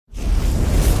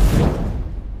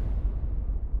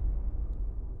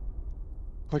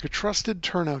Like a trusted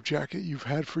turnout jacket you've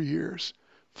had for years,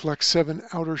 Flex 7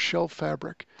 outer shell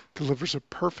fabric delivers a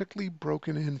perfectly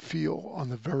broken-in feel on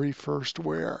the very first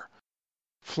wear.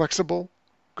 Flexible,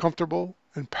 comfortable,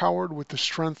 and powered with the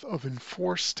strength of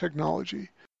Enforce technology,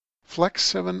 Flex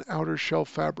 7 outer shell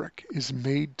fabric is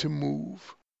made to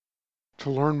move. To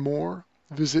learn more,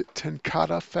 visit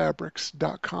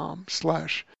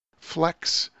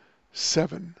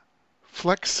tenkatafabrics.com/flex7.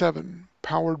 Flex 7,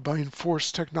 powered by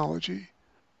Enforce technology.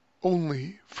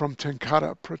 Only from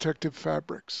Tenkata Protective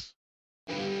Fabrics.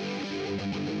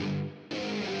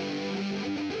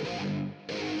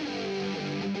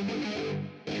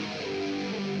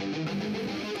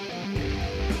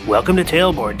 Welcome to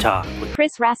Tailboard Talk with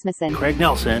Chris Rasmussen, Craig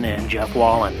Nelson, and Jeff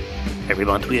Wallen. Every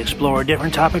month we explore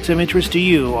different topics of interest to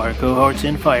you, our cohorts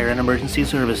in fire and emergency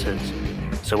services.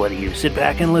 So whether you sit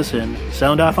back and listen,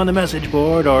 sound off on the message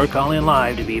board, or call in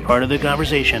live to be part of the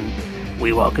conversation,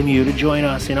 we welcome you to join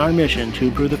us in our mission to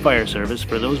improve the fire service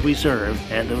for those we serve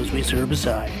and those we serve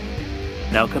beside.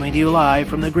 Now coming to you live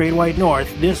from the Great White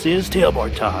North, this is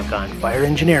Tailboard Talk on Fire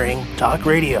Engineering Talk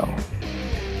Radio.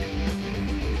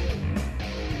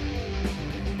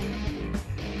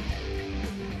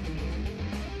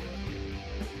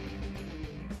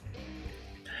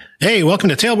 Hey, welcome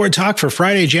to Tailboard Talk for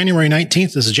Friday, January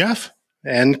 19th. This is Jeff.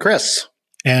 And Chris.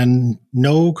 And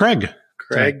no Craig.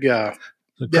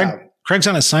 Craig's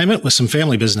on assignment with some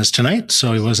family business tonight,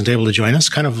 so he wasn't able to join us,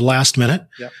 kind of last minute.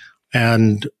 Yep.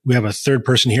 And we have a third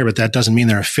person here, but that doesn't mean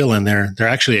they're a fill-in. They're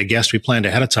actually a guest we planned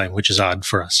ahead of time, which is odd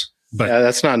for us. But yeah,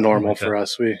 that's not normal for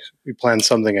us. We plan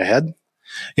something ahead.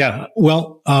 Yeah.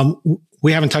 Well,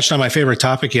 we haven't touched on my favorite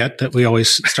topic yet that we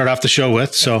always start off the show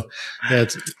with. So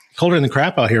it's colder than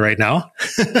crap out here right now.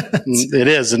 It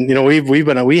is. And,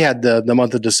 we had the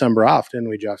month of December off, didn't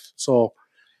we, Jeff? So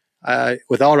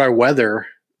without our weather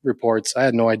reports, I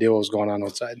had no idea what was going on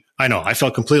outside. I know. I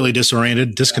felt completely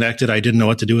disoriented, disconnected. I didn't know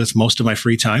what to do with most of my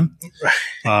free time.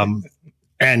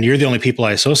 And you're the only people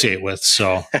I associate with.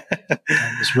 So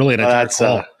it's really that's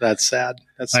sad. That's sad.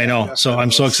 I know. So I'm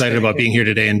so excited about being here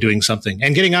today and doing something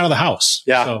and getting out of the house.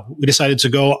 Yeah. So we decided to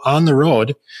go on the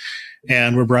road,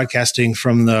 and we're broadcasting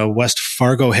from the West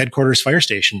Fargo headquarters fire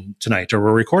station tonight, or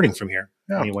we're recording from here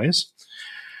anyways.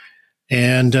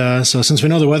 And so since we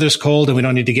know the weather's cold and we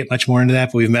don't need to get much more into that,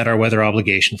 but we've met our weather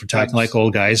obligation for talking like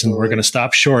old guys, and we're going to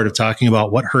stop short of talking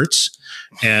about what hurts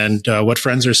and what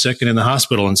friends are sick and in the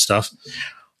hospital and stuff.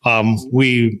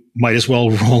 We might as well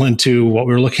roll into what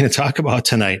we were looking to talk about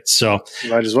tonight. So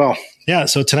might as well. Yeah.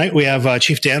 So tonight we have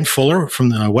Chief Dan Fuller from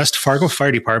the West Fargo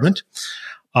Fire Department.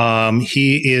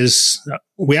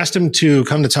 We asked him to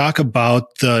come to talk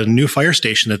about the new fire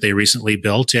station that they recently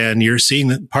built, and you're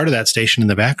seeing part of that station in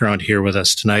the background here with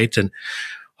us tonight. And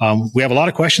we have a lot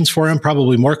of questions for him,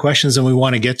 probably more questions than we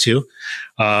want to get to.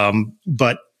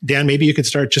 But Dan, maybe you could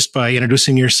start just by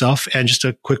introducing yourself and just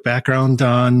a quick background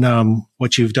on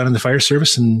what you've done in the fire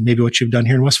service and maybe what you've done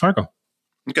here in West Fargo.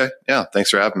 Okay. Yeah.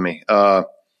 Thanks for having me.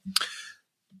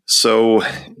 So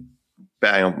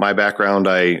my background,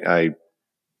 I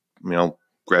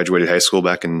graduated high school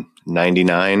back in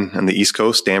 99 on the East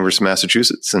Coast, Danvers,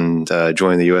 Massachusetts, and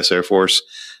joined the U.S. Air Force,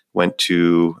 went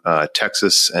to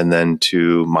Texas and then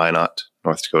to Minot,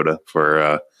 North Dakota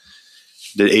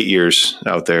did 8 years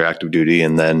out there active duty,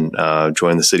 and then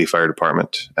joined the city fire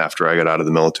department after I got out of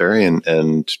the military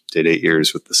and did 8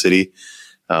 years with the city,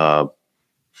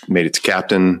 made it to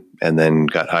captain, and then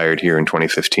got hired here in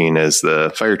 2015 as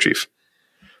the fire chief.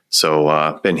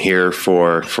 So been here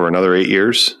for another 8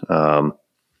 years.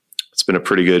 It's been a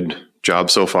pretty good job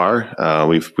so far.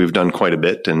 We've done quite a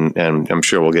bit, and I'm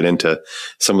sure we'll get into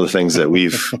some of the things that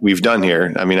we've done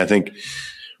here. I mean, I think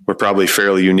we're probably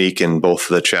fairly unique in both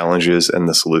the challenges and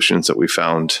the solutions that we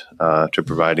found to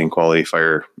providing quality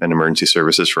fire and emergency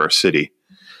services for our city.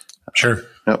 Sure.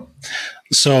 Yep.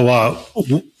 So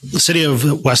the city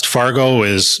of West Fargo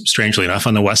is, strangely enough,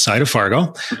 on the west side of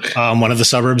Fargo, one of the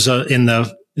suburbs in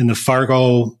the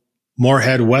Fargo,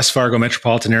 Moorhead, West Fargo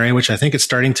metropolitan area, which I think it's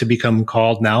starting to become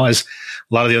called now as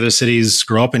a lot of the other cities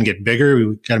grow up and get bigger.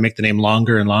 We've got to make the name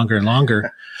longer and longer and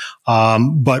longer.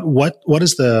 But what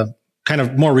is the kind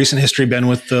of more recent history been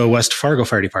with the West Fargo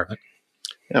Fire Department?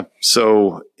 Yeah.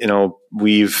 So,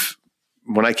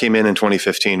 when I came in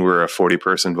 2015, we were a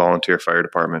 40-person volunteer fire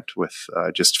department with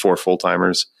just 4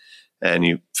 full-timers. And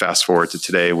you fast forward to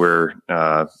today, we've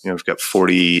got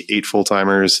 48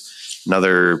 full-timers,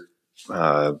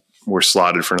 we're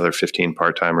slotted for another 15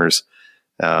 part-timers.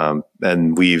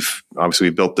 And we've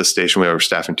built this station. We have our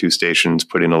staff in 2 stations,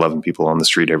 putting 11 people on the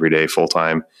street every day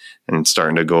full-time, and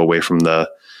starting to go away from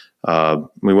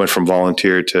we went from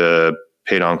volunteer to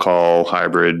paid on-call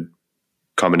hybrid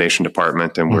combination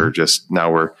department, and we're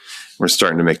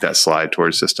starting to make that slide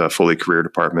towards just a fully career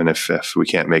department. If we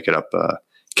can't make it up,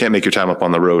 can't make your time up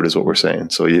on the road is what we're saying.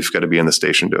 So you've got to be in the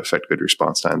station to affect good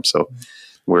response time. So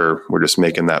we're just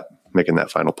making that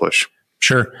final push.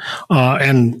 Sure.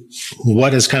 And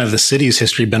what has kind of the city's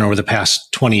history been over the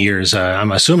past 20 years?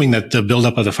 I'm assuming that the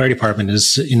buildup of the fire department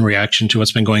is in reaction to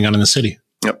what's been going on in the city.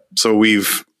 Yep. So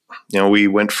we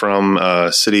went from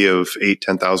a city of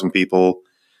 10,000 people,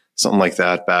 something like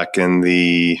that, back in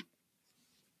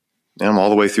all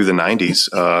the way through the 90s.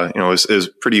 It was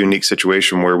a pretty unique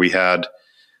situation where we had,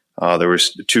 there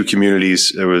was two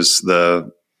communities. There was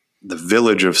the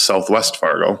village of Southwest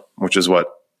Fargo, which is what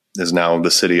is now the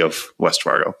city of West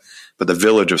Fargo, but the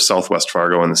village of Southwest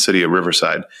Fargo and the city of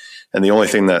Riverside. And the only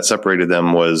thing that separated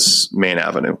them was Main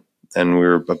Avenue. And we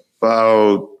were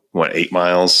about, 8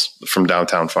 miles from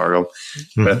downtown Fargo.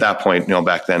 Mm-hmm. But at that point,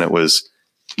 back then it was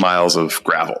miles of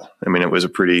gravel. I mean, it was a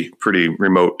pretty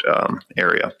remote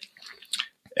area.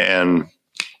 And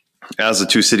as the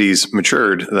two cities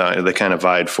matured, they kind of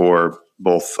vied for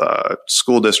both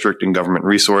school district and government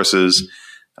resources.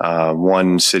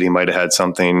 One city might have had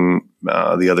something,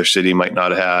 the other city might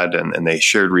not have had, and they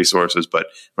shared resources. But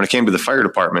when it came to the fire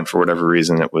department, for whatever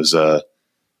reason, it was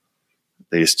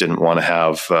they just didn't want to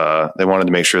have. They wanted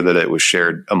to make sure that it was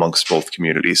shared amongst both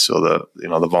communities. So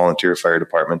the volunteer fire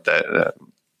department that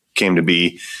came to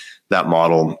be, that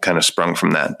model kind of sprung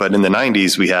from that. But in the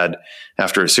 90s, we had,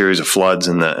 after a series of floods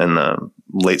in the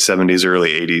late 70s,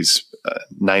 early 80s,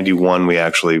 91, we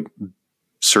actually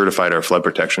certified our flood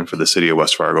protection for the city of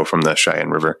West Fargo from the Cheyenne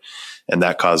River. And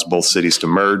that caused both cities to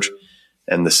merge.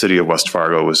 And the city of West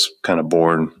Fargo was kind of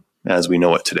born as we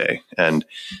know it today. And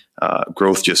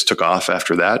growth just took off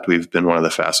after that. We've been one of the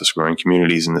fastest growing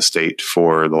communities in the state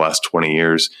for the last 20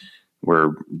 years.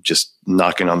 We're just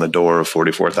knocking on the door of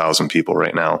 44,000 people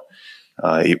right now.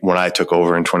 When I took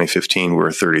over in 2015, we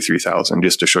were 33,000.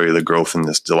 Just to show you the growth in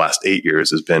the last 8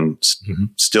 years has been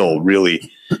still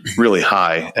really, really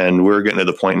high. And we're getting to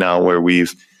the point now where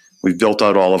we've built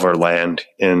out all of our land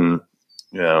in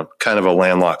kind of a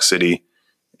landlocked city,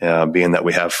 being that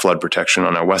we have flood protection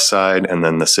on our west side, and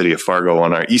then the city of Fargo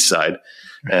on our east side,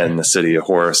 and the city of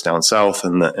Horace down south,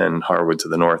 and Harwood to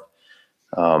the north.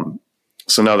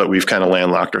 So now that we've kind of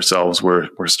landlocked ourselves, we're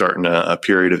starting a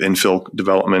period of infill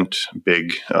development,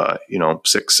 big,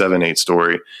 6, 7, 8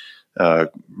 story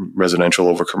residential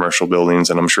over commercial buildings.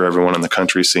 And I'm sure everyone in the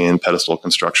country is seeing pedestal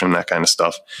construction, that kind of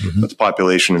stuff. Mm-hmm. But the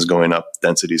population is going up,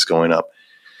 density is going up.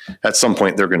 At some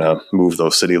point, they're going to move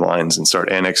those city lines and start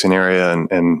annexing area,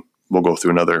 and we'll go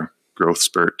through another growth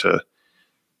spurt to,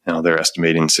 they're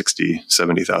estimating 60,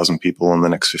 70,000 people in the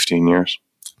next 15 years.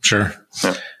 Sure.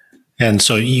 Yeah. And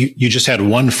so you just had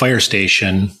one fire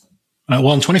station. In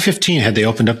 2015, had they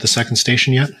opened up the second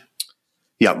station yet?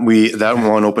 Yeah, that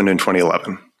one opened in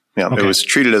 2011. Yeah, okay. It was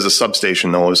treated as a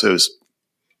substation, though. It's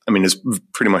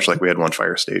pretty much like we had one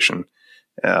fire station.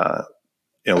 We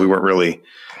weren't really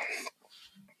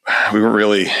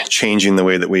changing the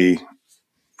way that we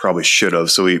probably should have.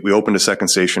 So we opened a second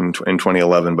station in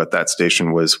 2011, but that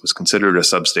station was considered a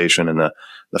substation, and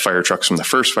the fire trucks from the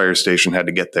first fire station had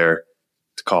to get there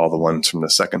to call the ones from the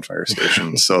second fire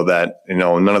station, so that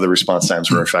none of the response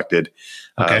times were affected.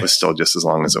 Okay. It was still just as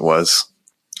long as it was.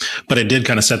 But it did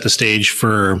kind of set the stage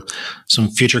for some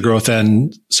future growth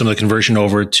and some of the conversion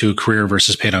over to career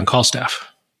versus paid on call staff.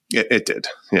 It did.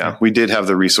 Yeah, we did have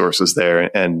the resources there,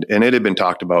 and it had been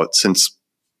talked about since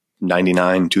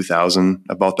 99, 2000,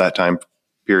 about that time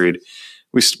period.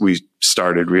 We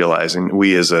started realizing,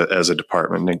 we as a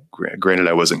department, and granted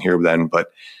I wasn't here then,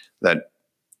 but that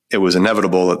it was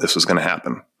inevitable that this was going to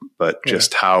happen. But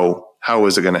just how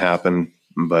is it going to happen?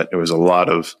 But there was a lot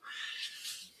of,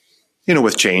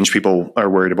 with change, people are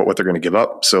worried about what they're going to give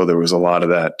up. So there was a lot of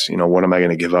that, what am I going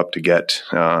to give up to get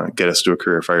us to a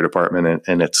career fire department?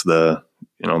 And it's the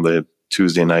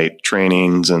Tuesday night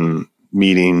trainings and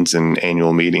meetings and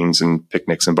annual meetings and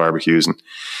picnics and barbecues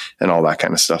and all that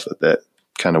kind of stuff that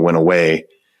kind of went away.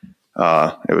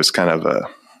 It was kind of a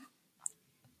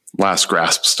last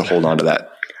grasps to hold on to that.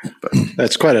 But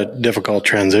that's quite a difficult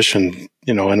transition,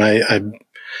 and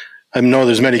I know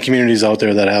there's many communities out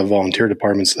there that have volunteer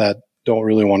departments that don't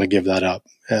really want to give that up.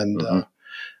 And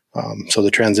so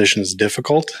the transition is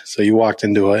difficult. So you walked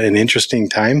into an interesting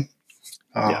time.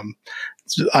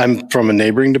 I'm from a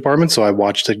neighboring department, so I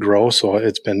watched it grow. So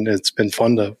it's been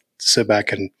fun to sit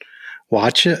back and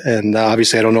watch it. And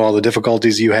obviously I don't know all the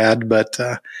difficulties you had, but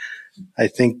I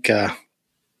think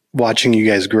watching you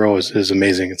guys grow is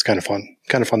amazing. It's kind of fun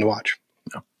to watch.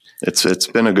 It's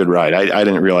been a good ride. I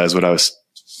didn't realize what I was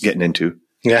getting into.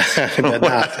 Yeah, I bet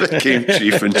not. I became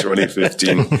chief in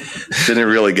 2015. Didn't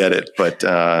really get it, but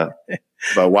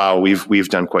wow, we've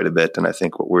done quite a bit, and I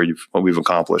think what we've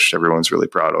accomplished, everyone's really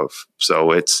proud of.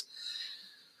 So it's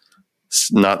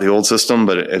not the old system,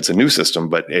 but it's a new system.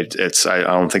 But I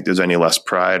don't think there's any less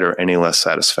pride or any less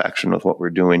satisfaction with what we're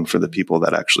doing for the people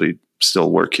that actually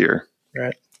still work here.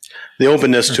 Right. The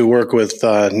openness to work with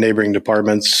neighboring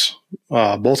departments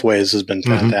both ways has been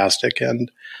fantastic,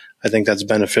 and I think that's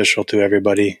beneficial to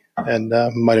everybody, and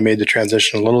might have made the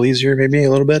transition a little easier, maybe a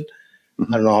little bit.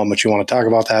 I don't know how much you want to talk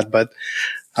about that, but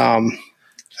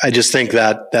I just think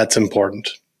that that's important,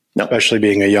 especially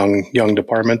being a young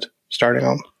department starting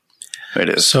out. It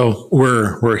is. So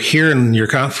we're here in your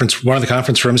conference, one of the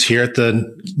conference rooms here at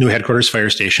the new headquarters fire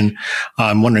station.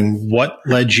 I'm wondering what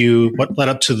led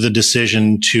up to the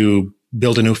decision to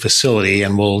build a new facility,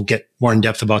 and we'll get more in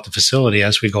depth about the facility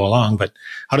as we go along. But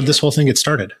how did this whole thing get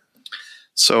started?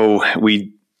 So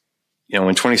in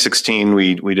 2016,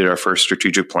 we did our first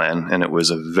strategic plan, and it was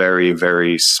a very,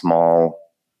 very small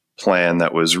plan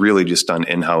that was really just done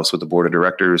in-house with the board of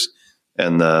directors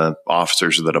and the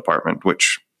officers of the department,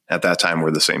 which at that time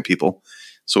were the same people.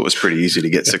 So it was pretty easy to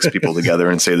get 6 people together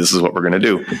and say, this is what we're going to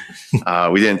do.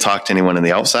 We didn't talk to anyone on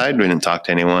the outside. We didn't talk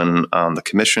to anyone on the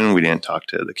commission. We didn't talk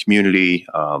to the community.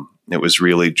 It was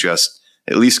really just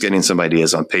at least getting some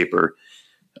ideas on paper.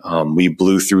 We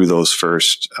blew through those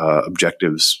first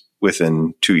objectives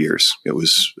within 2 years. It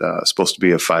was supposed to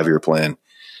be a 5-year plan.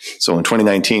 So in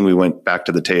 2019, we went back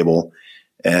to the table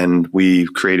and we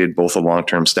created both a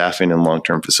long-term staffing and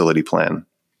long-term facility plan,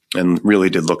 and really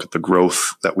did look at the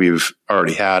growth that we've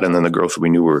already had and then the growth that we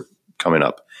knew were coming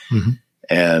up. Mm-hmm.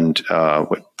 And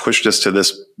what pushed us to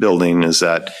this building is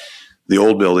that the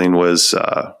old building was,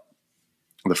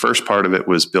 the first part of it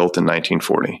was built in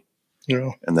 1940.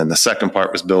 Yeah. And then the second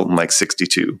part was built in like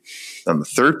 62. Then the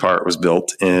third part was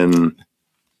built in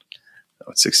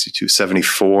 62,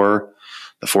 74.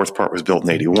 The fourth part was built in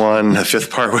 81. The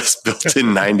fifth part was built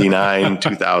in 99,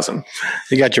 2000.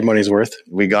 You got your money's worth.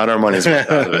 We got our money's worth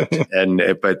out of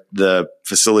it. But the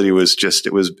facility was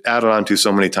it was added on to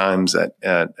so many times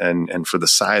and for the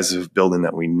size of building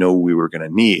that we know we were going to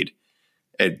need,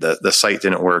 the site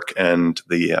didn't work, and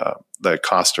the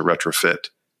cost to retrofit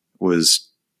was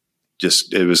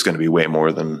it was going to be way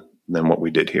more than what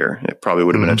we did here. It probably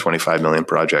would have been a $25 million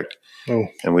project. Oh.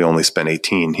 And we only spent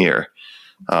 18 here.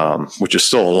 Which is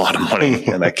still a lot of money,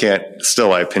 and I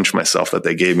pinch myself that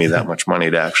they gave me that much money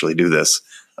to actually do this.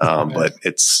 But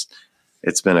it's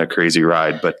been a crazy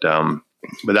ride, but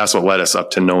that's what led us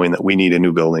up to knowing that we need a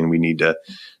new building. We need to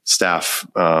staff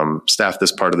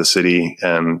this part of the city.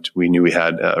 And we knew we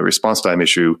had a response time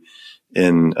issue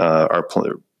in,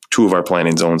 two of our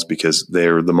planning zones, because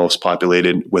they're the most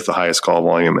populated with the highest call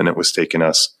volume, and it was taking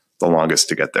us the longest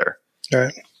to get there. All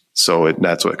right. So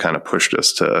that's what kind of pushed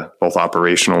us to both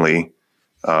operationally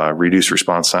reduce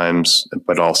response times,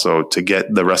 but also to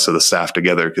get the rest of the staff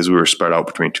together, because we were spread out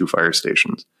between 2 fire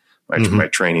stations. My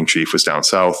training chief was down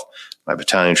south. My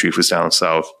battalion chief was down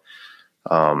south.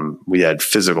 We had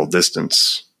physical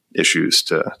distance issues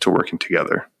to working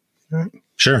together.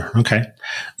 Sure. Okay.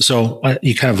 So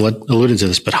you kind of alluded to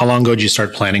this, but how long ago did you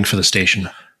start planning for the station?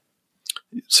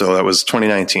 So that was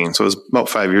 2019. So it was about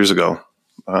 5 years ago.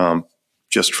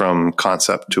 Just from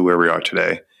concept to where we are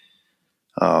today.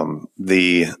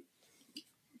 It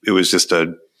was just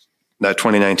that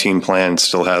 2019 plan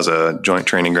still has a joint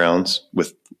training grounds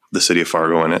with the city of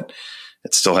Fargo in it.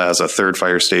 It still has a 3rd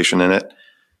fire station in it,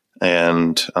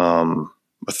 and a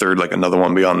 3rd, like another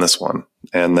one beyond this one.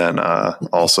 And then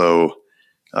also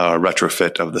a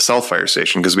retrofit of the South fire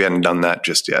station, because we hadn't done that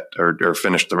just yet, or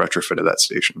finished the retrofit of that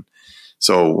station.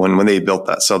 So when they built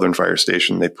that southern fire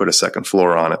station, they put a 2nd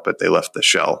floor on it, but they left the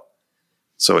shell.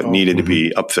 So it needed to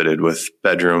be upfitted with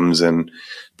bedrooms and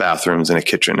bathrooms and a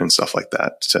kitchen and stuff like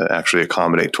that to actually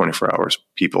accommodate 24 hours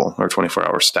people or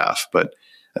 24-hour staff. But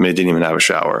I mean, it didn't even have a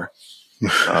shower.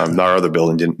 Our other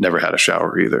building never had a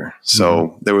shower either.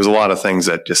 So there was a lot of things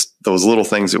that those little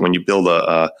things that when you build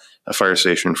a fire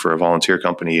station for a volunteer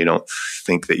company, you don't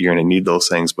think that you're going to need those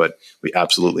things, but we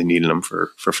absolutely needed them for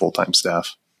full-time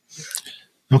staff.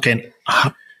 Okay.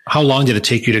 How long did it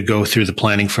take you to go through the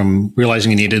planning from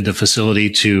realizing you needed the facility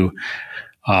to,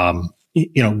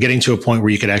 getting to a point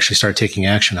where you could actually start taking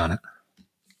action on it?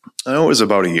 It was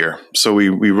about a year. So we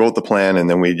wrote the plan, and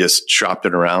then we just shopped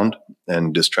it around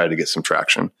and just tried to get some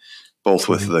traction, both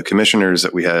with the commissioners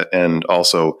that we had, and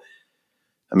also,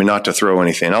 I mean, not to throw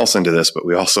anything else into this, but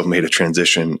we also made a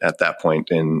transition at that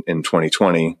point in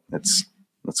 2020. That's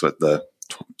what the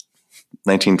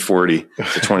 1940 to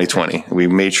 2020. We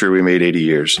made sure we made 80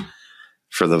 years.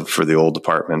 for the old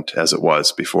department as it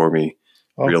was before we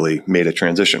really made a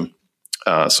transition.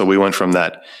 So we went from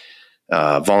that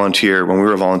volunteer. When we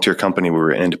were a volunteer company, we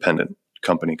were an independent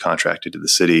company contracted to the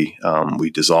city. We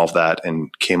dissolved that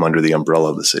and came under the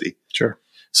umbrella of the city. Sure.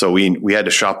 So we had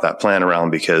to shop that plan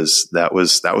around because that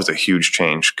was a huge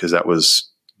change, because that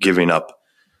was giving up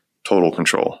total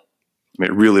control. I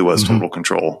mean, it really was total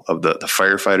control of the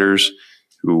firefighters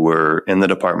who were in the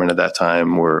department at that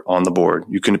time, were on the board.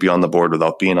 You couldn't be on the board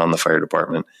without being on the fire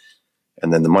department.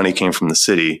 And then the money came from the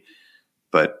city.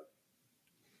 But,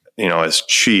 as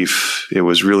chief, it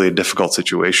was really a difficult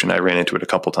situation. I ran into it a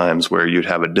couple times where you'd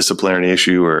have a disciplinary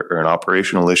issue or an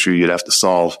operational issue you'd have to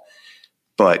solve.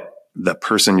 But the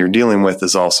person you're dealing with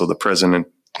is also the president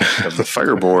of the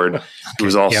fire board, who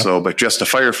is also, but just a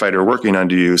firefighter working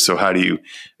under you. So how do you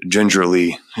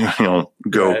gingerly,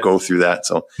 go through that?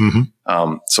 So,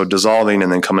 so dissolving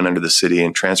and then coming under the city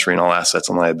and transferring all assets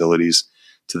and liabilities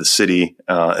to the city.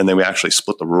 And then we actually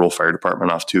split the rural fire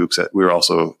department off too, because we were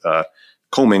also,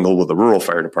 commingled with the rural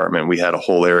fire department. We had a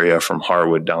whole area from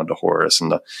Harwood down to Horace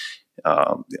and the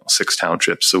 6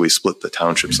 townships. So we split the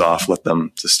townships off, let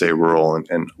them to stay rural,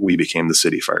 and we became the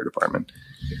city fire department.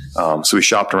 So we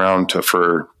shopped around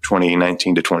for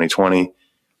 2019 to 2020,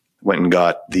 went and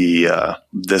got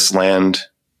this land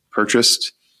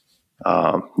purchased.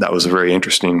 That was a very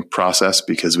interesting process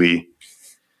because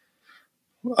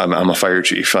I'm a fire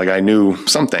chief. Like, I knew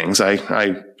some things. I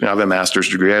have a master's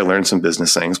degree. I learned some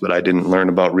business things, but I didn't learn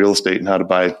about real estate and how to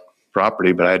buy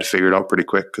property, but I had to figure it out pretty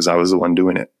quick because I was the one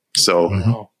doing it.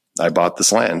 So I bought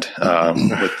this land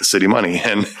with the city money,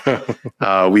 and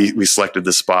we selected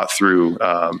this spot through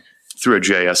a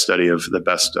GIS study of the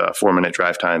best 4-minute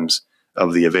drive times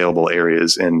of the available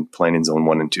areas in planning zone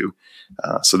 1 and 2.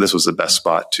 So this was the best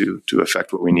spot to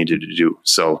affect what we needed to do.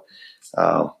 So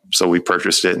we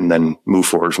purchased it and then moved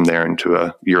forward from there into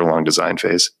a year-long design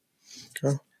phase.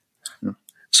 Okay.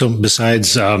 So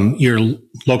besides your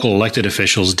local elected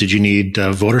officials, did you need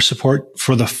voter support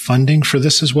for the funding for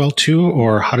this as well too?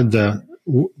 Or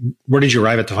where did you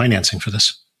arrive at the financing for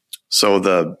this? So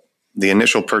the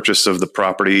initial purchase of the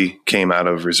property came out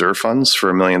of reserve funds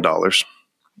for $1 million.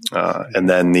 And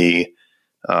then the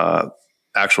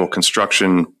actual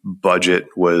construction budget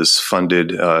was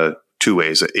funded 2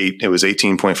 ways. It was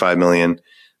 $18.5 million.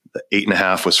 The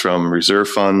 8.5 was from reserve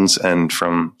funds and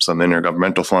from some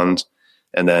intergovernmental funds.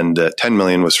 And then the $10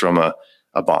 million was from a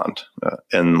bond.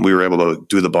 And we were able to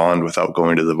do the bond without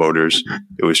going to the voters.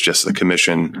 It was just the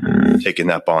commission taking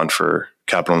that bond for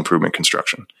capital improvement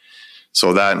construction.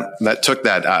 So that took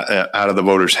that out of the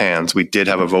voters' hands. We did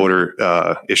have a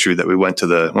voter issue that we went to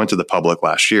the public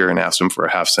last year and asked them for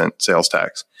a 0.5-cent sales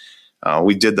tax.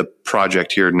 We did the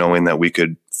project here knowing that we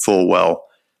could full well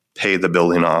pay the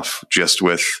building off just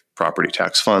with property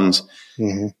tax funds.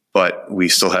 Mm-hmm. But we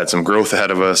still had some growth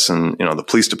ahead of us, and the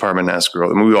police department has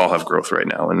growth. I mean, we all have growth right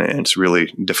now, and it's really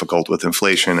difficult with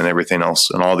inflation and everything else,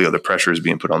 and all the other pressures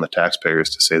being put on the taxpayers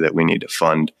to say that we need to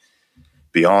fund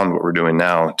beyond what we're doing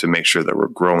now to make sure that we're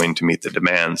growing to meet the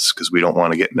demands, because we don't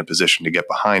want to get in a position to get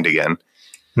behind again.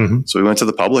 Mm-hmm. So we went to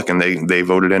the public, and they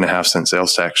voted in a 0.5-cent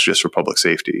sales tax just for public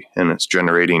safety, and it's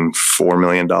generating $4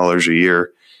 million a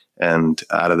year. And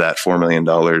out of that $4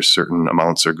 million, certain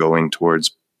amounts are going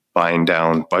towards buying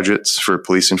down budgets for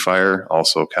police and fire,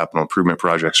 also capital improvement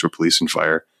projects for police and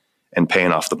fire, and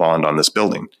paying off the bond on this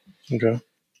building. Okay.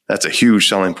 That's a huge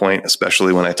selling point,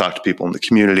 especially when I talk to people in the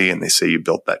community and they say, you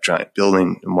built that giant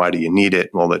building, and why do you need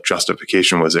it? Well, the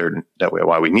justification was there that way,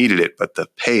 why we needed it, but to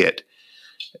pay it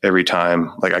every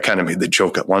time, like I kind of made the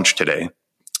joke at lunch today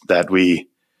that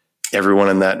everyone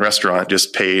in that restaurant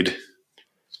just paid,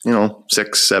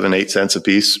 6, 7, 8 cents a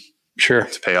piece. Sure.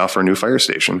 To pay off our new fire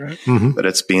station, right. Mm-hmm. But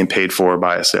it's being paid for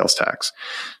by a sales tax.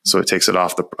 So it takes it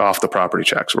off the property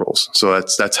tax rolls. So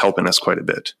that's helping us quite a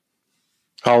bit.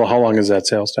 How long is that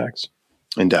sales tax?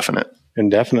 Indefinite.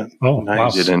 Oh,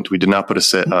 nice. We did not put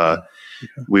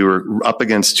we were up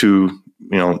against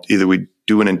either we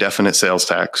do an indefinite sales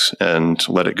tax and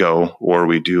let it go, or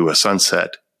we do a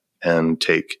sunset and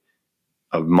take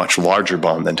a much larger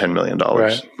bond than $10 million.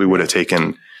 Right. We would have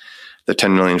taken the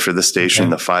 $10 million for this station,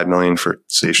 the $5 million for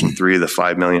station 3, the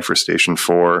 $5 million for station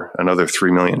 4, another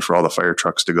 $3 million for all the fire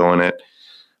trucks to go in it,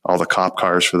 all the cop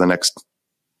cars for the next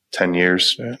 10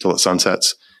 years till it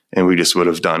sunsets. And we just would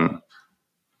have done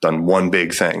one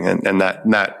big thing. And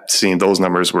that seeing those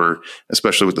numbers were,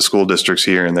 especially with the school districts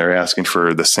here, and they're asking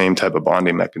for the same type of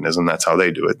bonding mechanism. That's how they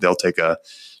do it. They'll take a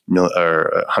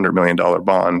 $100 million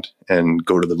bond and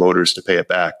go to the voters to pay it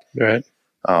back. Right.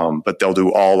 But they'll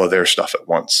do all of their stuff at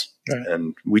once. Right.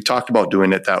 And we talked about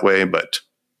doing it that way, but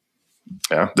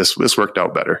this worked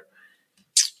out better.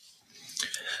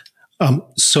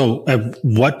 So at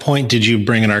what point did you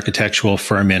bring an architectural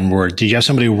firm in? Did you have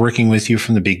somebody working with you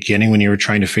from the beginning when you were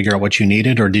trying to figure out what you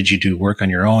needed, or did you do work on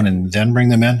your own and then bring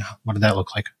them in? What did that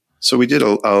look like? So we did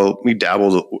we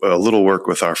dabbled a little work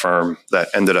with our firm that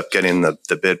ended up getting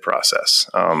the bid process.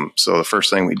 So the first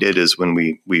thing we did is when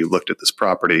we looked at this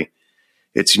property,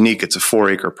 it's unique. It's a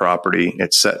 4-acre property.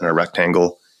 It's set in a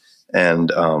rectangle,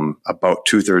 and about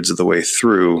 2/3 of the way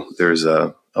through, there's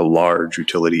a large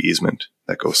utility easement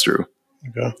that goes through.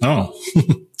 Okay. Oh,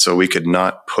 so we could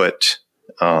not put,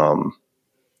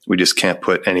 we just can't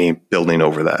put any building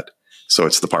over that. So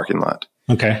it's the parking lot.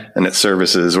 Okay. And it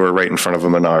services, we're right in front of a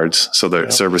Menards. So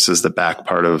that services the back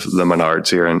part of the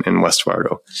Menards here in West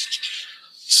Fargo.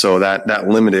 So that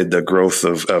limited the growth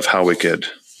of how we could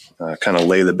kind of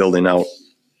lay the building out.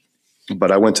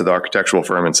 But I went to the architectural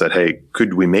firm and said, hey,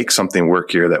 could we make something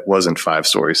work here that wasn't 5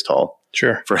 stories tall?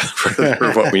 Sure. For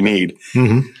what we need.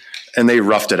 Mm-hmm. And they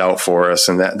roughed it out for us.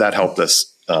 And that helped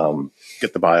us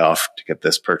get the buy off to get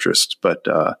this purchased. But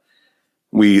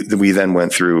we then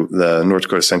went through the North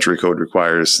Dakota Century Code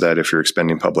requires that if you're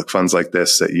expending public funds like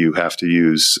this, that you have to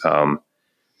use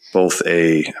both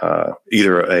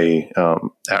either a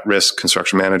at-risk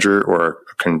construction manager or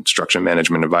a construction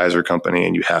management advisor company,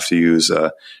 and you have to use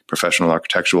a professional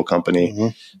architectural company. Mm-hmm.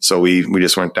 So we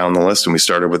just went down the list and we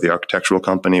started with the architectural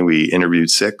company. We interviewed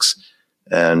 6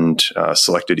 and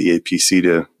selected EAPC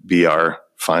to be our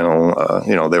final,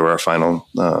 they were our final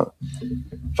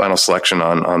selection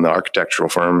on the architectural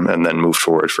firm, and then moved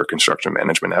forward for construction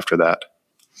management after that.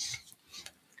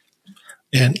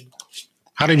 And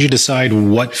how did you decide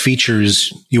what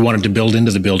features you wanted to build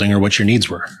into the building or what your needs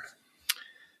were?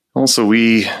 Also,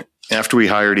 after we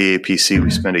hired EAPC, we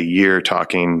spent a year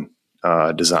talking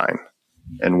design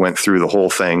and went through the whole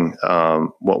thing,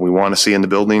 what we want to see in the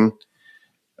building.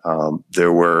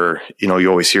 There were, you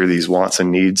always hear these wants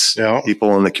and needs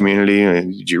people in the community.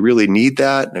 Did you really need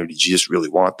that? Or did you just really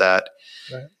want that?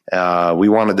 Right. We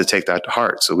wanted to take that to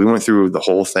heart. So we went through the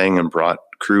whole thing and brought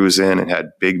crews in and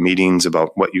had big meetings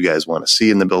about what you guys want to see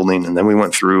in the building. And then we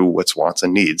went through what's wants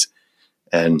and needs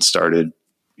and started,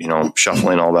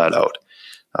 shuffling all that out.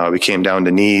 We came down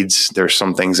to needs. There's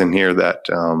some things in here that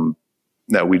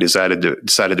we decided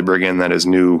to bring in that is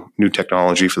new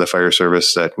technology for the fire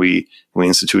service that we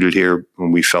instituted here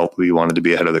when we felt we wanted to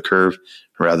be ahead of the curve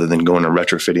rather than going to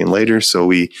retrofitting later. So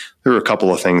there were a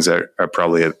couple of things that are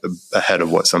probably ahead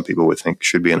of what some people would think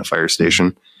should be in a fire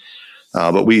station.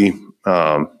 But we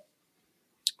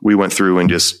went through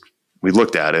and we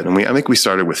looked at it, and I think we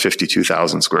started with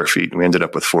 52,000 square feet and we ended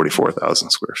up with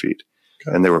 44,000 square feet.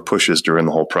 Okay. And there were pushes during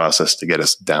the whole process to get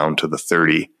us down to the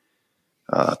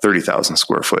 30,000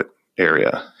 square foot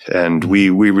area. And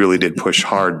we really did push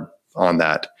hard on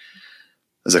that.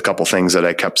 There's a couple things that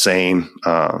I kept saying,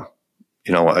 a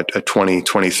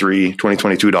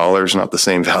 $22, not the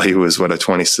same value as what a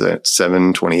 $27,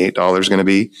 $28 is going to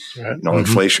be. Right.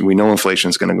 Inflation, we know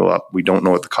inflation is going to go up. We don't know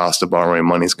what the cost of borrowing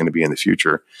money is going to be in the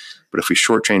future. But if we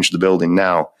shortchange the building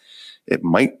now, it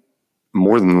might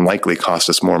more than likely cost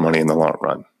us more money in the long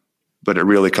run. But it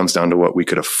really comes down to what we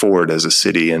could afford as a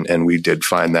city. And we did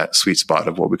find that sweet spot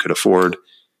of what we could afford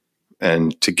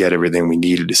and to get everything we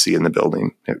needed to see in the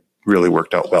building. It really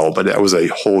worked out well. But that was a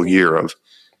whole year of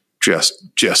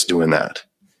just doing that.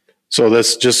 So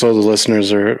this, just so the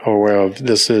listeners are aware of,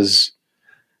 it's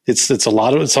a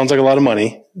lot of, it sounds like a lot of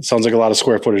money. It sounds like a lot of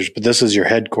square footage, but this is your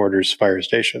headquarters fire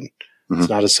station. Mm-hmm. It's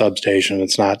not a substation.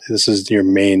 This is your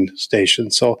main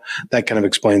station. So that kind of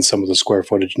explains some of the square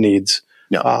footage needs.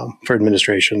 Yeah. For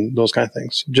administration, those kind of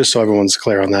things. Just so everyone's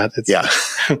clear on that. It's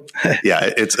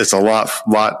a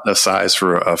lot of size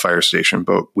for a fire station,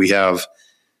 but we have,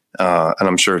 and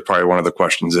I'm sure probably one of the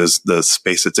questions is the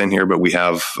space that's in here, but we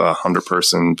have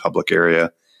 100-person public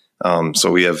area.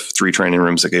 So we have 3 training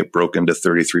rooms that get broken to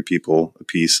 33 people a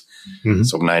piece. Mm-hmm.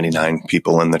 So 99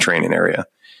 people in the training area.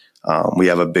 We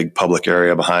have a big public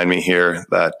area behind me here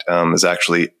that is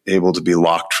actually able to be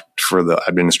locked for the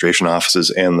administration offices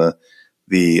and the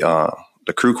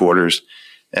crew quarters,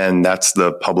 and that's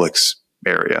the public's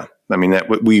area. I mean, that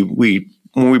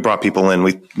when we brought people in,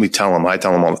 I tell them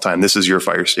all the time, this is your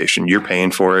fire station. You're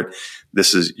paying for it.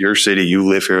 This is your city. You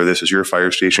live here. This is your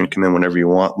fire station. Come in whenever you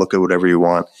want. Look at whatever you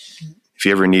want. If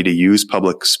you ever need to use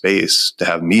public space to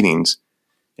have meetings,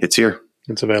 it's here.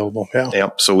 It's available. Yeah.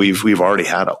 Yep. So we've already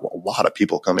had a lot of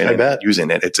people come in and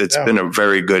using it. It's been a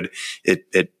very good,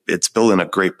 it's building a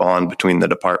great bond between the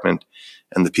department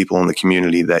and the people in the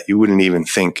community that you wouldn't even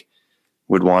think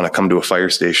would want to come to a fire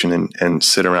station and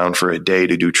sit around for a day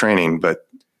to do training,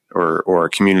 or a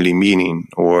community meeting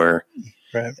or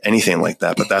anything like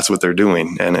that. But that's what they're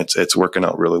doing, and it's working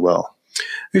out really well.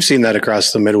 We've seen that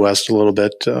across the Midwest a little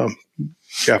bit.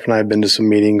 Jeff and I have been to some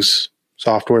meetings,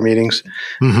 software meetings,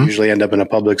 usually end up in a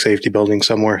public safety building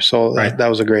somewhere. So that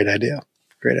was a great idea.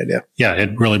 Great idea. Yeah,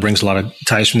 it really brings a lot of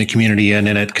ties from the community in,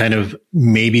 and it kind of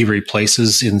maybe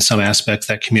replaces in some aspects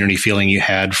that community feeling you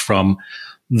had from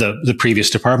the previous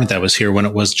department that was here when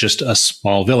it was just a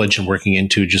small village and working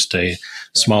into just a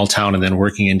small town and then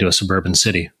working into a suburban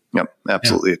city. Yep,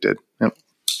 absolutely. It did. Yep.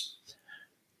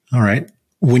 All right.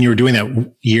 When you were doing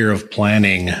that year of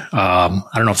planning, I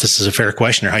don't know if this is a fair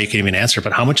question or how you can even answer,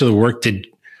 but how much of the work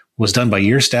was done by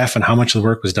your staff and how much of the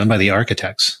work was done by the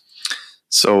architects?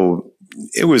 So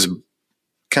it was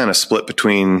kind of split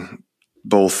between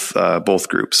both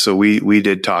groups. So we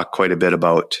did talk quite a bit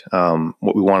about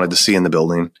what we wanted to see in the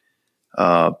building,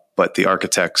 but the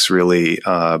architects really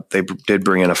they did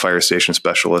bring in a fire station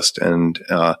specialist, and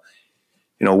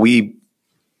we've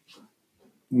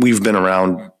been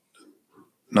around.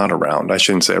 Not around, I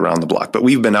shouldn't say around the block, but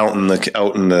we've been out in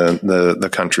the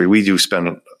country. We do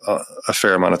spend a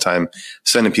fair amount of time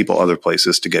sending people other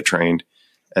places to get trained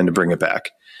and to bring it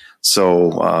back.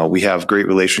 So we have great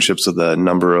relationships with a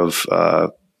number of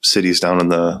cities down in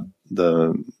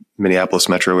the Minneapolis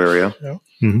metro area,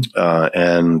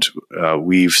 and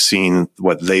we've seen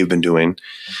what they've been doing.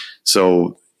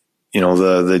 So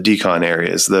the decon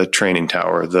areas, the training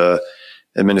tower, the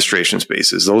administration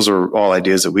spaces. Those are all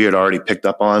ideas that we had already picked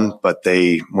up on, but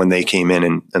when they came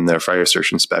in and their fire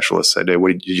station specialists said, "Hey,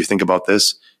 did you think about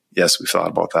this?" Yes, we thought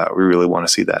about that. We really want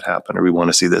to see that happen, or we want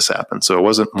to see this happen. So it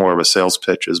wasn't more of a sales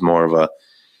pitch, it's more of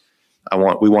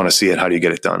we want to see it. How do you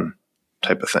get it done?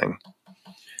 Type of thing.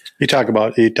 You talk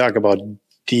about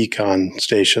decon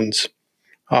stations.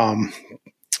 I'm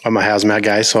a hazmat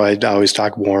guy, so I always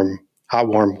talk hot,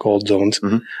 warm, cold zones.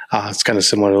 It's kind of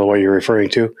similar to what you're referring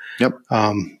to. Yep.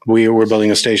 We're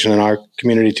building a station in our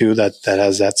community too that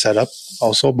has that set up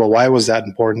also. But why was that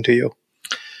important to you?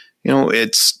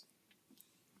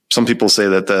 Some people say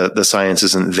that the science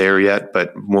isn't there yet,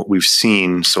 but what we've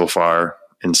seen so far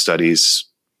in studies,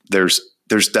 there's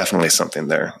definitely something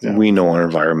there. Yeah. We know our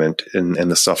environment and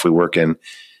the stuff we work in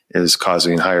is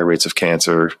causing higher rates of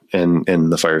cancer in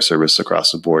the fire service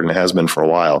across the board, and it has been for a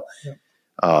while. Yeah.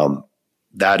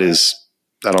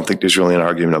 I don't think there's really an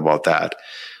argument about that.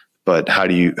 But how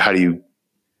do you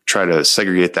try to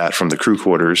segregate that from the crew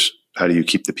quarters? How do you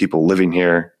keep the people living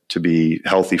here to be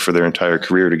healthy for their entire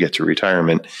career to get to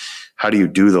retirement? How do you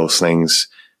do those things?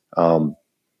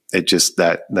 It just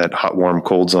that hot, warm,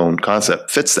 cold zone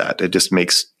concept fits that. It just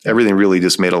makes everything really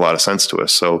just made a lot of sense to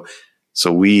us.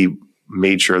 So we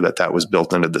made sure that was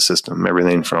built into the system.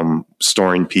 Everything from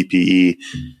storing PPE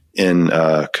in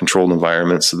controlled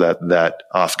environments so that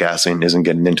off-gassing isn't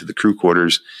getting into the crew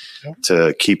quarters,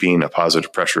 to keeping a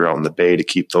positive pressure out in the bay to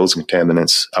keep those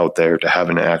contaminants out there, to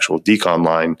having an actual decon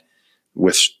line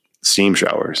with steam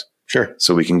showers. Sure.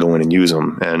 So we can go in and use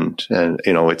them. And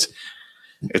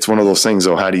it's one of those things,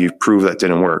 though. How do you prove that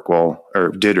didn't work? Well, or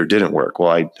didn't work?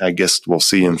 Well, I guess we'll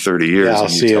see in 30 years. Yeah,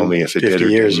 and you tell me if it did or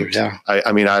didn't. Yeah.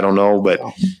 I mean, I don't know, but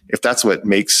if that's what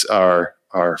makes our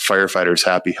firefighters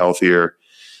happy, healthier,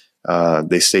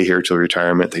 they stay here till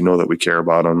retirement. They know that we care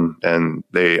about them, and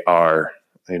they are,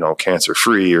 cancer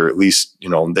free, or at least, they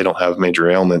don't have major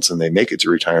ailments and they make it to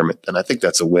retirement. And I think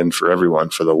that's a win for everyone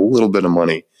for the little bit of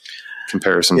money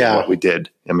comparison to what we did.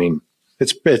 I mean,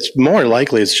 it's more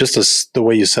likely it's just the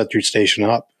way you set your station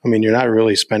up. I mean, you're not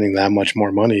really spending that much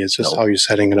more money. It's just how you're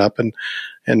setting it up and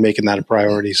making that a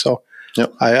priority. So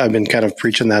I've been kind of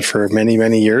preaching that for many,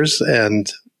 many years, and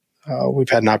we've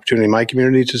had an opportunity in my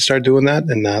community to start doing that,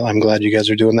 and I'm glad you guys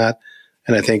are doing that.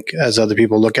 And I think as other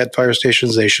people look at fire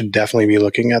stations, they should definitely be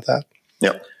looking at that.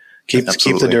 Yep. Keep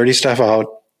the dirty stuff out.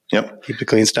 Yep. Keep the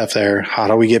clean stuff there. How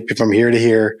do we get from here to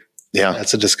here? Yeah.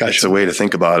 That's a discussion. It's a way to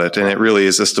think about it. And it really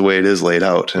is just the way it is laid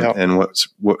out, and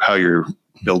how you're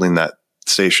building that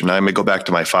station. I may go back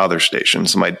to my father's station.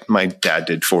 So my dad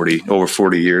did over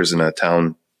 40 years in a town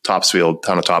of Topsfield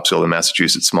in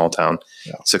Massachusetts, small town,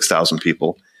 6,000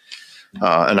 people.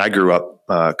 And I grew up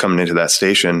coming into that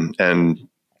station, and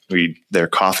their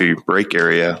coffee break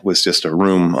area was just a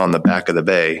room on the back of the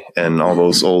bay, and all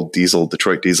those old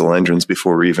Detroit diesel engines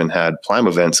before we even had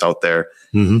Plymouth vents out there.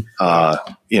 It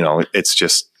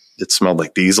smelled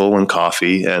like diesel and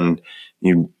coffee, and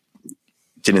you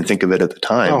didn't think of it at the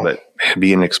time, but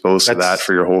being exposed to that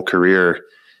for your whole career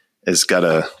is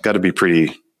gotta be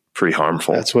pretty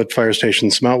harmful. That's what fire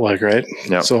stations smell like, right?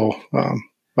 Yeah. So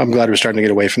I'm glad we're starting to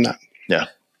get away from that. Yeah.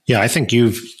 Yeah. I think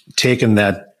you've taken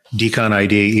that decon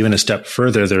idea even a step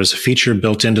further, there's a feature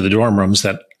built into the dorm rooms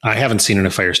that I haven't seen in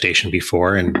a fire station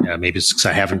before, and maybe it's because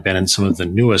I haven't been in some of the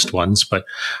newest ones, but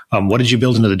what did you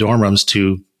build into the dorm rooms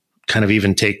to kind of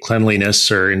even take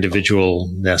cleanliness or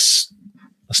individualness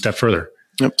a step further?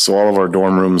 Yep. So all of our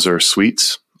dorm rooms are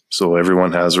suites, so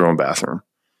everyone has their own bathroom,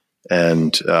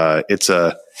 and it's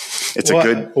a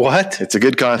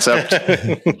good concept.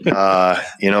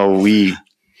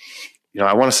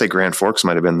 I want to say Grand Forks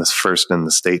might have been the first in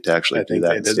the state to actually do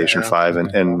that in Station 5.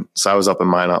 And so I was up in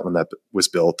Minot when that was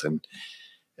built, and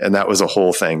that was a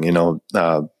whole thing.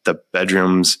 The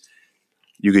bedrooms,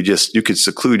 you could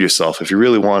seclude yourself if you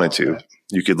really wanted to.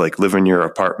 You could like live in your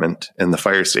apartment in the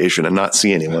fire station and not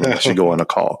see anyone unless you go on a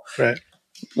call. Right.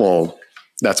 Well,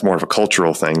 that's more of a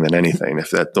cultural thing than anything.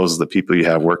 If those are the people you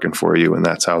have working for you, and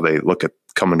that's how they look at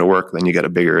coming to work, then you got a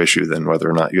bigger issue than whether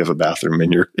or not you have a bathroom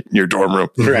in your dorm room.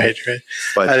 Right.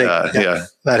 But I think,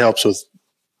 that helps with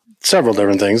several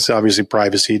different things. Obviously,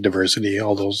 privacy, diversity,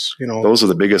 all those. Those are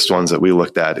the biggest ones that we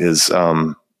looked at. Is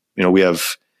we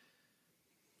have.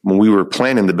 When we were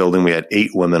planning the building, we had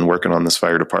 8 women working on this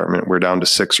fire department. We're down to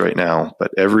 6 right now,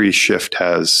 but every shift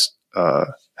has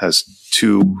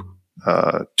 2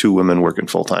 women working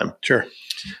full time. Sure.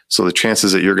 So the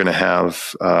chances that you're going to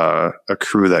have a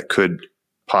crew that could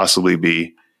possibly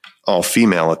be all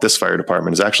female at this fire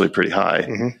department is actually pretty high.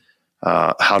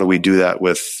 Mm-hmm. How do we do that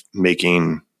with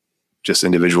making just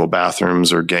individual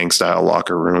bathrooms or gang style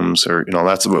locker rooms? Or,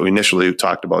 that's what we initially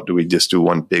talked about. Do we just do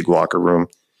one big locker room?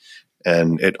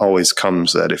 And it always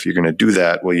comes that if you're going to do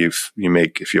that, well, if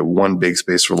you have one big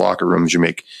space for locker rooms, you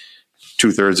make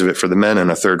 2/3 of it for the men and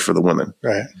 1/3 for the women.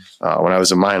 Right. When I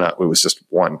was in Minot, it was just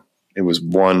one. It was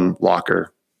one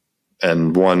locker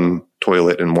and one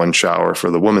toilet and one shower for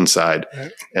the women's side.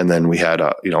 Right. And then we had,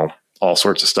 all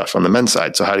sorts of stuff on the men's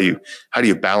side. So how do you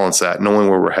balance that, knowing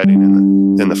where we're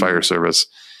heading in the fire service?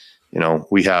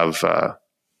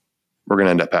 We're going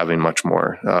to end up having much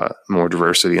more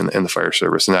diversity in the fire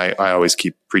service. And I always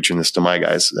keep preaching this to my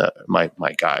guys, my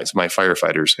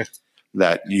firefighters,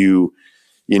 that you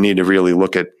need to really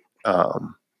look at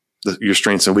your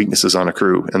strengths and weaknesses on a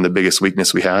crew. And the biggest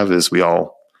weakness we have is we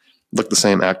all look the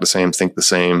same, act the same, think the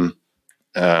same.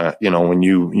 When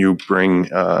you bring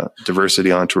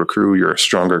diversity onto a crew, you're a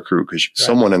stronger crew because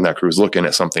someone in that crew is looking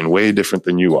at something way different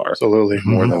than you are. Absolutely.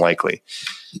 More than likely.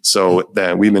 So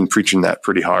that we've been preaching that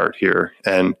pretty hard here.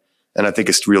 And I think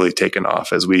it's really taken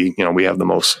off as we have the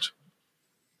most,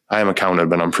 I haven't counted,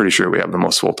 but I'm pretty sure we have the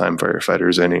most full-time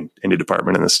firefighters any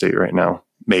department in the state right now.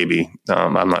 Maybe.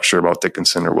 I'm not sure about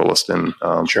Dickinson or Williston.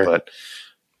 Sure. But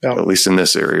at least in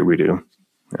this area we do.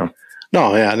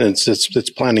 No, yeah. And it's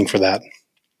planning for that.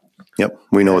 Yep.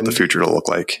 We know what the future will look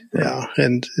like. Yeah.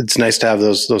 And it's nice to have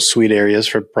those suite areas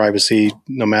for privacy,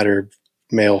 no matter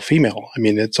male, female. I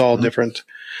mean, it's all different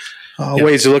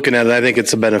ways of looking at it. I think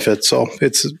it's a benefit. So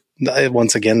it's,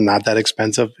 once again, not that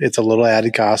expensive. It's a little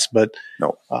added cost, but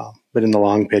but in the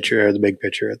long picture or the big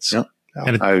picture, it's. Yep.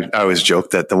 I always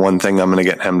joke that the one thing I'm going to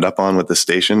get hemmed up on with the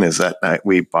station is that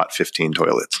we bought 15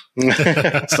 toilets.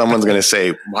 Someone's going to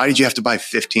say, why did you have to buy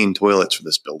 15 toilets for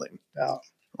this building? Yeah.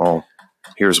 Well,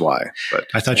 here's why. But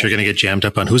I thought you were going to get jammed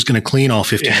up on who's going to clean all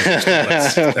 15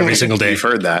 toilets every single day. We've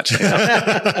heard that.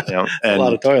 And a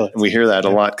lot of toilets. We hear that a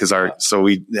lot because so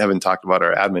we haven't talked about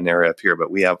our admin area up here, but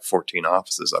we have 14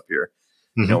 offices up here.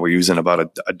 Mm-hmm. We're using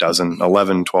about a dozen,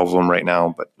 11, 12 of them right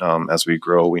now. But as we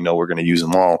grow, we know we're going to use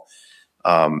them all.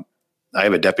 I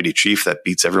have a deputy chief that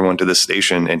beats everyone to this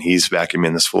station, and he's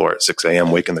vacuuming this floor at 6 a.m.,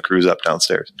 waking the crews up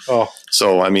downstairs. Oh,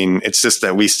 so I mean, it's just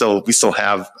that we still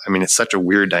have. I mean, it's such a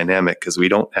weird dynamic because we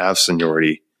don't have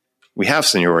seniority. We have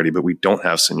seniority, but we don't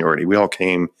have seniority. We all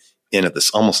came in at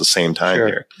almost the same time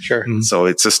here. Sure. Mm-hmm. So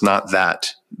it's just not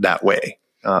that way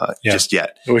just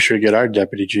yet. I wish we'd get our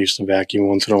deputy chiefs to vacuum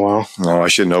once in a while. Oh, I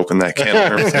shouldn't open that can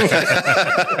of worms.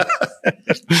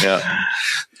 Yeah.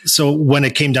 So when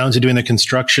it came down to doing the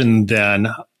construction, then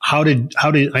how did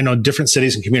I know different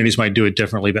cities and communities might do it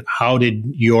differently, but how did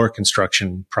your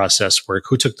construction process work?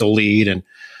 Who took the lead and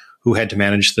who had to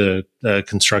manage the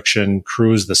construction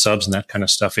crews, the subs, and that kind of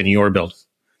stuff in your build?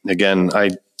 Again, I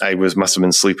must have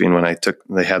been sleeping when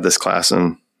they had this class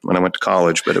when I went to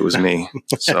college, but it was me.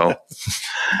 So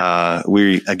I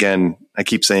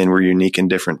keep saying we're unique and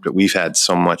different, but we've had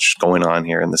so much going on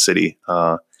here in the city.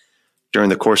 During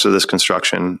the course of this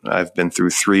construction, I've been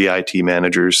through 3 IT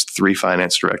managers, 3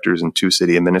 finance directors, and 2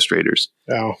 city administrators.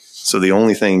 Wow. So the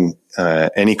only thing,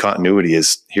 any continuity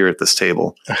is here at this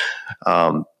table.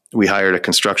 We hired a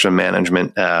construction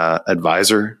management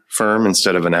advisor firm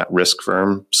instead of an at-risk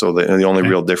firm. So the only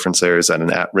real difference there is that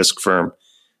an at-risk firm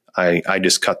I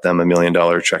just cut them $1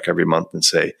 million check every month and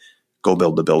say, go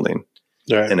build the building.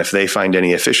 Right. And if they find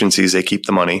any efficiencies, they keep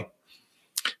the money.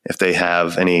 If they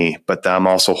have any, but I'm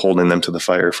also holding them to the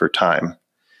fire for time.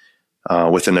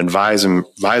 With an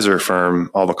advisor firm,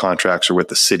 all the contracts are with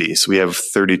the city. So we have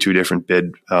 32 different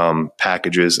bid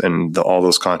packages, and all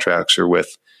those contracts are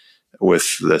with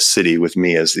the city, with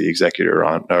me as the executor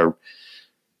on. Or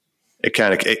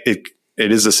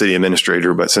it is the city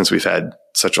administrator, but since we've had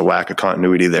such a lack of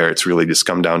continuity there, it's really just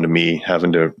come down to me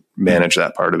having to manage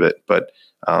that part of it. But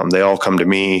they all come to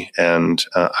me, and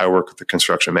I work with the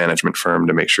construction management firm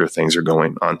to make sure things are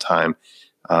going on time.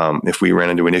 If we ran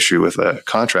into an issue with a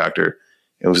contractor,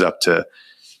 it was up to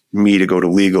me to go to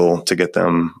legal to get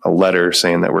them a letter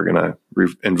saying that we're going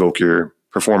to invoke your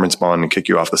performance bond and kick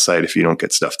you off the site if you don't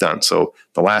get stuff done. So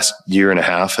the last year and a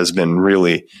half has been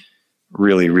really,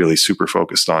 really, really super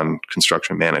focused on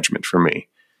construction management for me.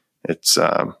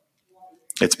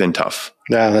 It's been tough.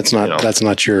 Yeah, that's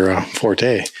not your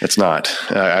forte. It's not.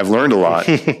 I've learned a lot.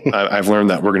 I've learned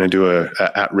that we're going to do a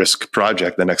at-risk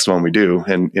project, the next one we do,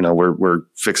 and we're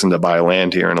fixing to buy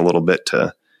land here in a little bit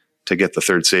to get the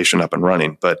third station up and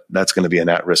running. But that's going to be an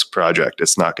at-risk project.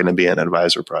 It's not going to be an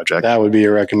advisor project. That would be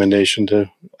a recommendation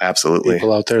to absolutely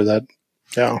people out there.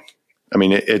 Yeah. I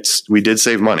mean, we did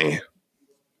save money.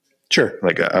 Sure.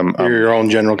 Like you're your own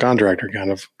general contractor,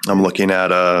 kind of. I'm looking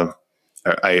at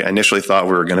I initially thought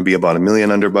we were going to be about $1 million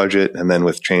under budget. And then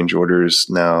with change orders,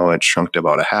 now it's shrunk to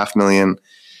about $500,000.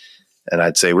 And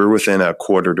I'd say we're within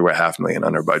 $250,000 to $500,000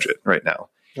 under budget right now,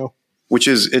 which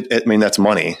is, I mean, that's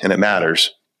money and it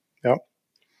matters. Yep.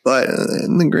 But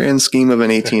in the grand scheme of an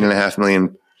 $18.5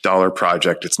 million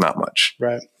project, it's not much.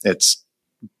 Right.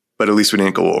 But at least we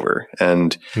didn't go over.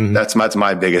 And that's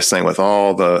my biggest thing with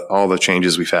all the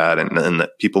changes we've had and the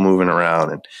people moving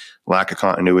around and lack of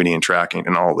continuity and tracking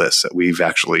and all this, that we've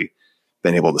actually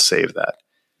been able to save that.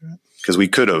 Because we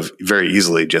could have very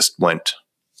easily just went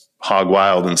hog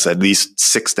wild and said, these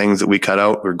 6 things that we cut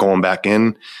out, we're going back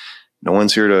in. No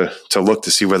one's here to look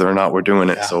to see whether or not we're doing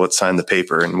it. Yeah. So let's sign the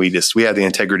paper. And we had the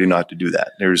integrity not to do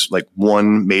that. There's like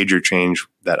one major change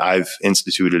that I've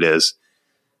instituted as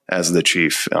the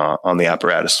chief on the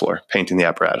apparatus floor, painting the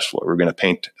apparatus floor. We're going to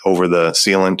paint over the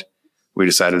sealant. We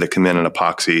decided to come in and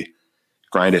epoxy,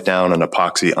 grind it down and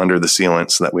epoxy under the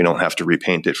sealant so that we don't have to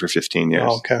repaint it for 15 years.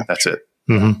 Oh, okay. That's it.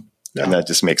 Mm-hmm. Yeah. And that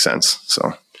just makes sense.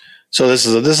 So this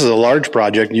is a large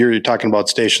project. You're talking about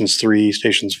stations 3,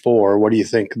 stations 4. What do you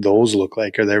think those look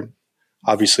like? Are they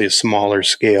obviously a smaller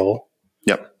scale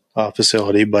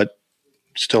facility, but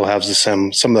still has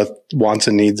some of the wants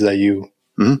and needs that you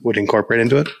would incorporate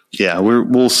into it? Yeah,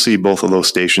 we'll see both of those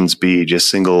stations be just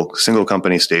single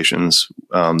company stations.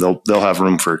 They'll have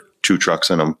room for 2 trucks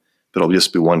in them, but it'll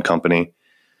just be one company,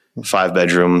 5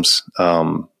 bedrooms.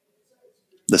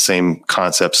 The same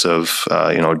concepts of,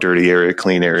 dirty area,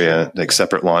 clean area, like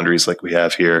separate laundries like we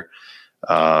have here,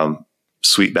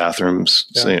 suite bathrooms.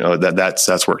 Yeah. So,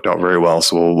 that's worked out very well.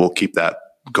 So we'll keep that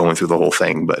going through the whole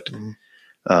thing. But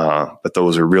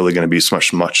those are really going to be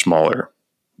much smaller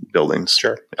buildings.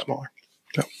 Sure. Yeah. Smaller.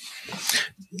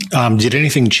 Yeah. Did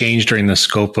anything change during the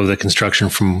scope of the construction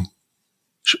from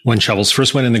when shovels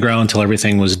first went in the ground until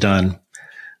everything was done?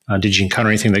 Did you encounter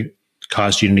anything that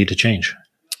caused you to need to change?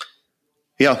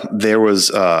 Yeah, there was,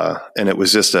 and it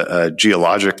was just a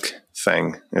geologic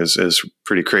thing. Is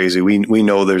pretty crazy. We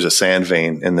know there's a sand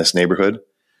vein in this neighborhood.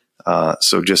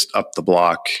 So just up the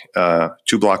block,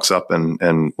 2 blocks up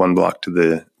and 1 block to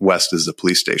the west is the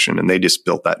police station. And they just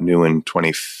built that new in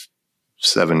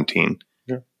 2017.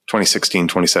 2016,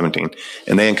 2017.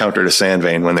 And they encountered a sand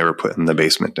vein when they were putting the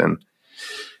basement in.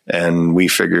 And we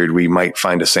figured we might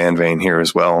find a sand vein here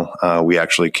as well. We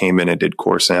actually came in and did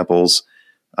core samples.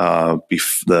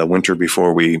 The winter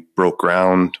before we broke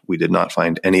ground, we did not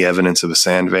find any evidence of a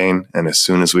sand vein. And as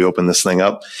soon as we opened this thing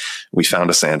up, we found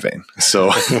a sand vein.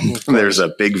 So there's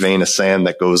a big vein of sand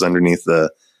that goes underneath the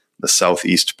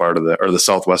southeast part of the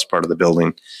southwest part of the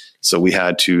building. So we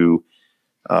had to,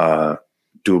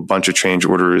 do a bunch of change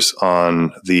orders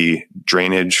on the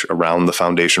drainage around the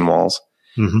foundation walls.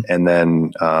 Mm-hmm. And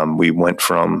then, we went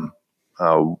from,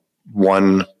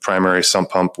 1 primary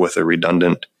sump pump with a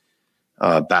redundant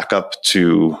backup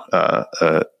to,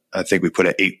 I think we put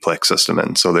an 8-plex system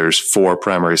in. So there's 4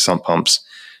 primary sump pumps,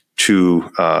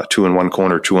 2 in one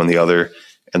corner, 2 on the other,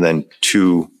 and then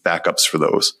 2 backups for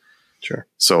those. Sure.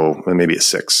 So maybe a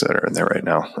 6 that are in there right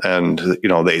now. And,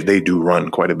 they do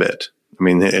run quite a bit. I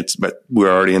mean, but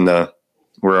we're already in the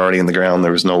ground.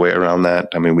 There was no way around that.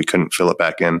 I mean, we couldn't fill it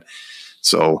back in.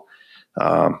 So,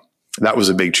 that was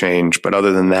a big change. But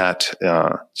other than that,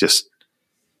 just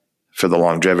for the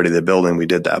longevity of the building, we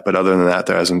did that. But other than that,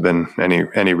 there hasn't been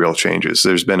any real changes.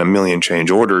 There's been a million change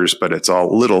orders, but it's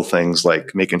all little things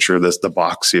like making sure this, the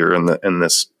box here and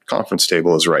this conference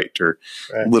table is right, or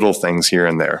little things here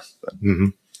and there.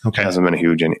 Okay. It hasn't been a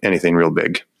huge, anything real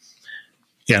big.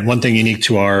 Yeah. And one thing unique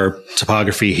to our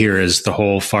topography here is the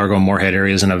whole Fargo Moorhead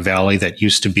area is in a valley that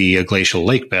used to be a glacial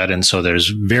lake bed. And so there's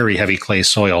very heavy clay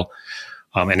soil.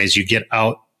 And as you get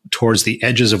out towards the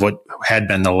edges of what had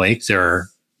been the lake, there are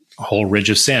a whole ridge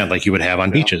of sand like you would have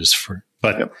on beaches.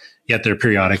 Yet there are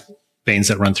periodic veins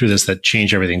that run through this that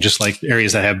change everything, just like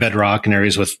areas that have bedrock and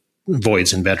areas with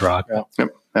voids in bedrock. Yep,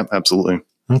 absolutely.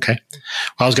 Okay. Well,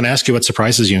 I was going to ask you what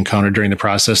surprises you encountered during the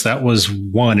process. That was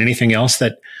one. Anything else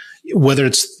that, whether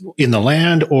it's in the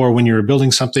land or when you were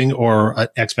building something or an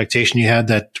expectation you had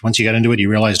that once you got into it, you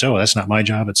realized, oh, that's not my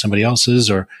job, it's somebody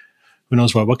else's, or who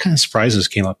knows what kind of surprises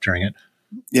came up during it?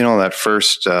 That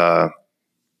first, when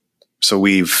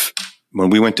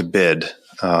we went to bid,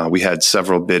 we had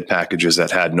several bid packages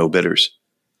that had no bidders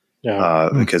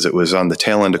because it was on the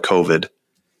tail end of COVID.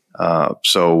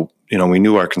 We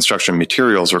knew our construction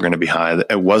materials were going to be high.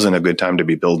 It wasn't a good time to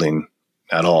be building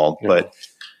at all. Yeah. But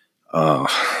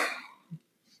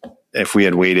if we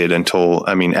had waited until,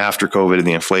 after COVID and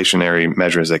the inflationary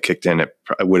measures that kicked in, it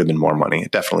would have been more money.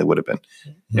 It definitely would have been.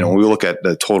 Mm-hmm. When we look at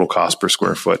the total cost per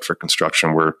square foot for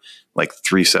construction, we're like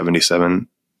 $377.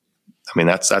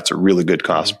 That's a really good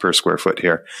cost per square foot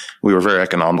here. We were very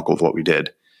economical with what we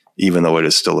did, even though it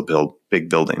is still a big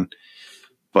building.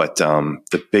 But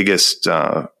the biggest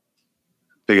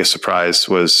surprise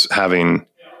was having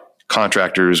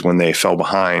contractors, when they fell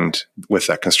behind with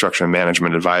that construction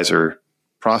management advisor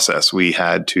process. We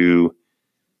had to,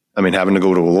 having to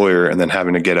go to a lawyer and then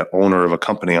having to get an owner of a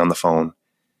company on the phone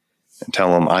and tell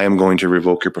them, I am going to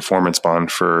revoke your performance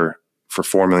bond for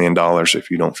 $4 million if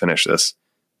you don't finish this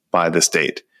by this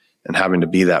date. And having to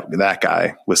be that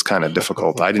guy was kind of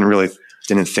difficult. I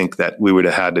didn't think that we would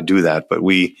have had to do that, but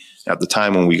we, at the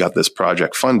time when we got this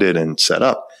project funded and set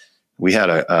up, we had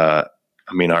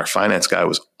our finance guy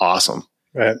was awesome.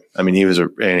 Right.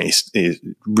 He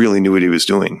really knew what he was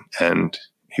doing, and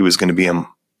he was going to be in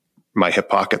my hip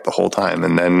pocket the whole time.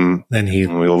 And then he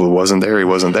wasn't there. He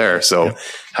wasn't there. So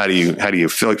how do you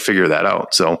figure that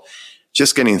out? So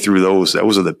just getting through those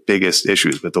are the biggest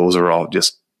issues, but those are all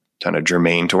just kind of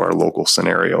germane to our local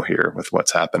scenario here with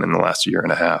what's happened in the last year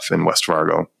and a half in West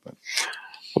Fargo.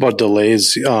 About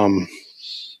delays,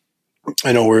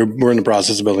 I know we're in the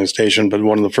process of building a station, but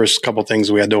one of the first couple things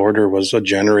we had to order was a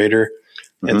generator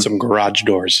and some garage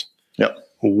doors. Yep.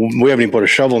 We haven't even put a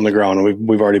shovel in the ground, and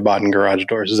we've already bought in garage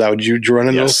doors. Is that what you run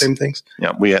into those same things?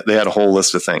 Yeah, they had a whole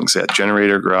list of things. They had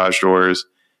generator, garage doors,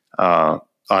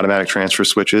 automatic transfer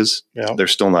switches. Yeah. They're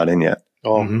still not in yet.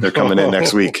 Oh, they're coming in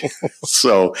next week.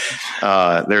 So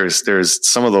there's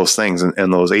some of those things,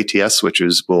 and those ATS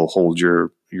switches will hold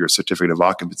your certificate of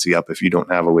occupancy up if you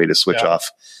don't have a way to switch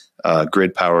off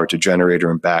grid power to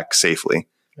generator and back safely.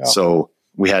 Yeah. So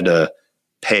we had to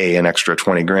pay an extra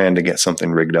 $20,000 to get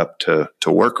something rigged up to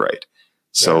work right.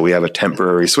 So we have a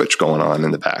temporary switch going on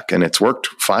in the back, and it's worked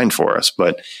fine for us.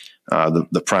 But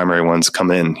the primary ones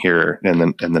come in here in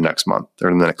the next month,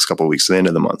 or in the next couple of weeks, the end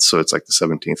of the month. So it's like the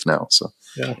 17th now. So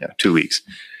 2 weeks.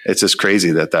 It's just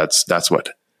crazy that's what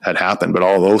had happened. But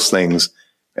all those things,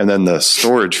 and then the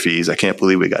storage fees. I can't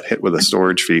believe we got hit with a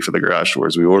storage fee for the garage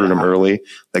doors. We ordered them early.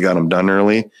 They got them done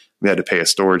early. We had to pay a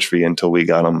storage fee until we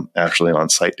got them actually on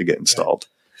site to get installed.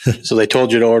 So they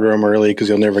told you to order them early because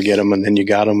you'll never get them, and then you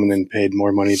got them and then paid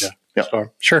more money to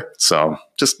store. Sure. So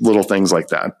just little things like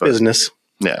that. But business.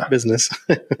 Yeah. Business.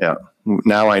 Yeah.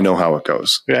 Now I know how it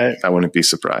goes. Right. I wouldn't be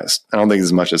surprised. I don't think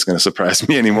as much is going to surprise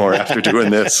me anymore after doing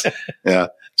this. Yeah.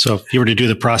 So if you were to do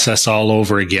the process all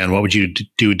over again, what would you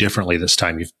do differently this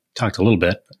time? You've talked a little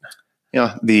bit.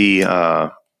 Yeah.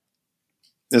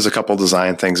 There's a couple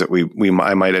design things that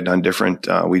I might have done different.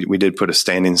 We did put a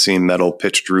standing seam metal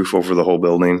pitched roof over the whole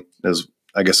building. There's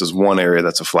one area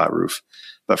that's a flat roof,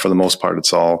 but for the most part,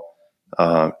 it's all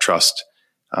trussed.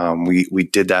 We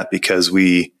did that because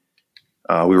we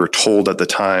were told at the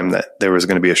time that there was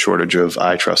going to be a shortage of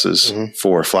I-trusses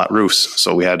for flat roofs.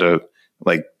 So we had to,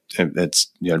 it's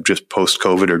just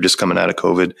post-COVID or just coming out of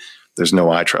COVID, there's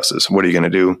no I-trusses. What are you going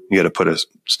to do? You got to put a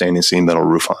standing seam metal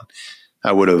roof on.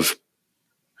 I would have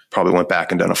probably went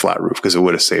back and done a flat roof because it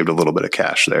would have saved a little bit of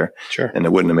cash there. Sure. And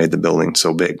it wouldn't have made the building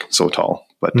so big, so tall.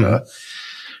 But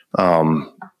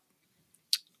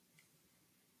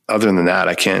other than that,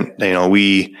 I can't,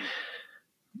 we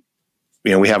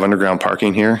have underground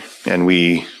parking here, and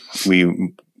we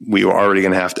were already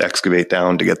going to have to excavate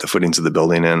down to get the footings of the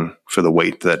building in for the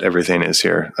weight that everything is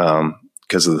here.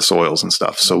 because of the soils and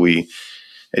stuff. So it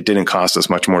didn't cost us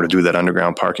much more to do that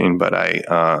underground parking, but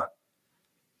I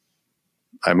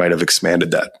might have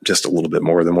expanded that just a little bit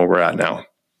more than where we're at now.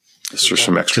 Just for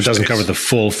some extra So it doesn't space. cover the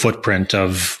full footprint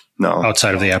of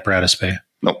outside of the apparatus bay.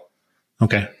 Nope.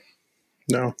 Okay.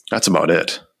 No. That's about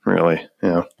it, really.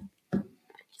 Yeah.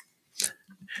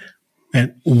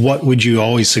 And what would you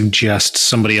always suggest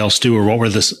somebody else do, or what were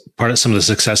part of some of the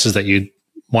successes that you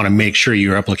want to make sure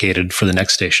you replicated for the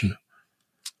next station?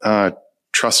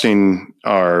 Trusting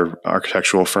our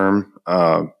architectural firm.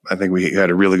 I think we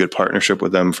had a really good partnership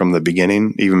with them from the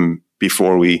beginning, even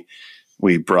before we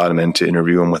brought them in to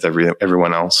interview them with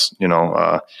everyone else.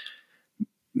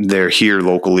 They're here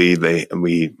locally.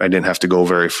 I didn't have to go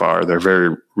very far. They're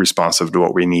very responsive to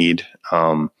what we need.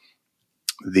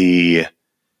 The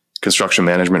construction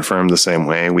management firm, the same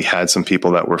way. We had some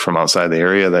people that were from outside the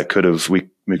area that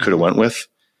we could have went with.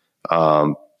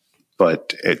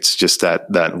 But it's just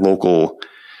that local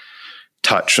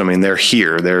touch. I mean, they're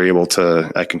here. They're able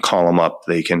to, I can call them up.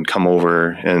 They can come over.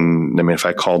 And I mean, if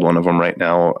I called one of them right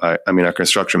now, our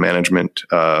construction management,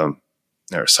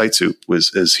 our site soup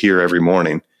is here every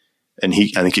morning. And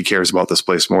I think he cares about this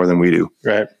place more than we do.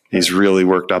 Right. He's really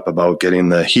worked up about getting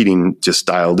the heating just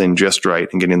dialed in just right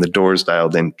and getting the doors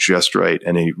dialed in just right.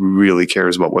 And he really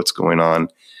cares about what's going on.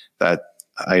 That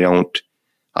I don't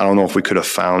know if we could have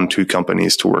found two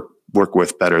companies to work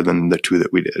with better than the two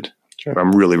that we did. Sure.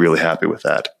 I'm really, really happy with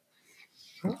that.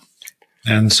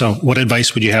 And so what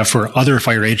advice would you have for other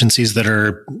fire agencies that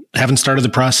haven't started the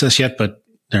process yet, but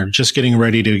they're just getting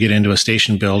ready to get into a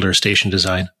station build or station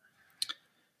design?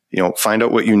 Find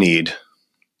out what you need.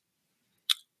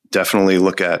 Definitely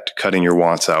look at cutting your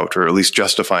wants out, or at least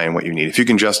justifying what you need. If you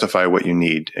can justify what you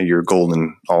need, you're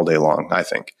golden all day long, I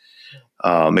think.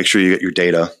 Make sure you get your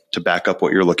data to back up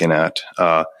what you're looking at.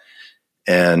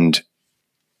 And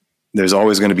there's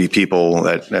always going to be people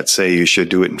that say you should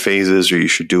do it in phases, or you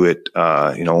should do it,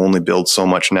 only build so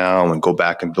much now and go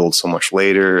back and build so much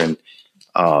later. And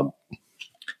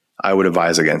I would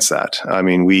advise against that. I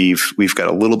mean, we've got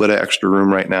a little bit of extra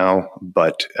room right now,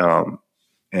 but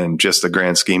and just the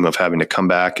grand scheme of having to come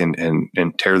back and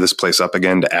tear this place up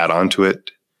again to add on to it,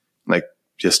 like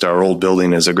just our old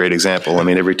building is a great example. I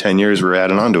mean, every 10 years we're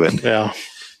adding on to it. Yeah.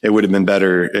 It would have been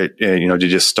better, to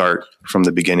just start from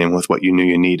the beginning with what you knew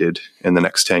you needed in the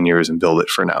next 10 years and build it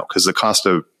for now. Because the cost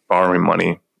of borrowing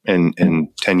money in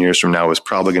 10 years from now is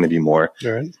probably going to be more.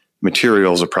 Right.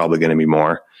 Materials are probably going to be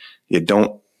more. You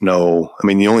don't know. I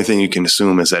mean, the only thing you can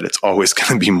assume is that it's always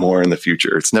going to be more in the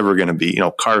future. It's never going to be,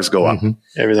 cars go up.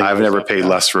 Everything I've never paid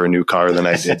less for a new car than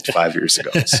I did 5 years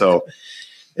ago. So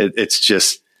it's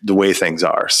just the way things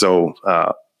are. So,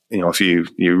 if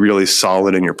you're really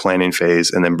solid in your planning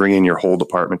phase and then bringing your whole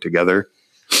department together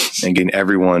and getting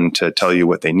everyone to tell you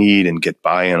what they need and get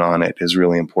buy-in on it is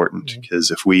really important.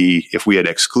 Because if we had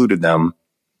excluded them,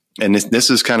 and this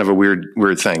is kind of a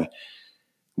weird thing,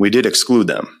 we did exclude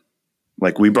them.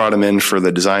 Like, we brought them in for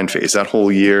the design phase. That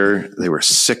whole year, they were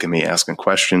sick of me asking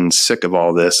questions, sick of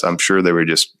all this. I'm sure they were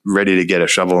just ready to get a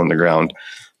shovel in the ground.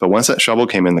 But once that shovel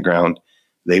came in the ground,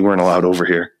 they weren't allowed over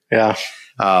here. Yeah.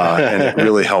 And it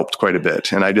really helped quite a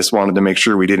bit. And I just wanted to make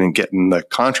sure we didn't get in the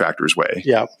contractor's way.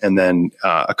 Yeah. And then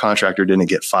a contractor didn't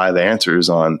get 5 answers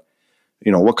on,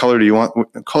 what color do you want?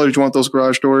 What color do you want those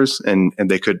garage doors? And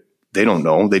they don't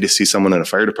know. They just see someone in a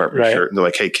fire department shirt and they're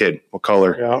like, "Hey kid, what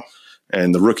color?" Yeah.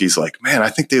 And the rookie's like, "Man, I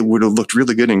think they would have looked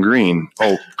really good in green."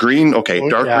 "Oh, green? Okay.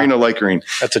 Dark green or light green?"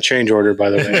 That's a change order, by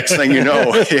the way. Next thing you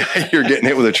know, you're getting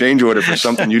hit with a change order for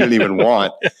something you didn't even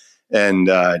want. And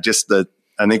I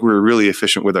think we were really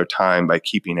efficient with our time by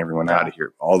keeping everyone out of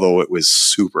here, although it was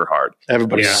super hard.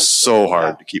 Everybody was so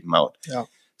hard to keep them out. Yeah.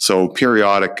 So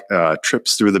periodic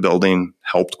trips through the building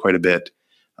helped quite a bit.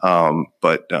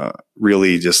 But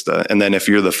really just, and then if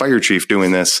you're the fire chief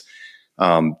doing this,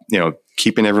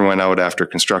 keeping everyone out after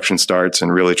construction starts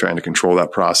and really trying to control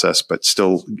that process, but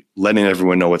still letting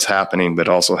everyone know what's happening, but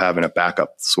also having a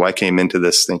backup. So I came into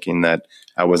this thinking that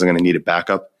I wasn't going to need a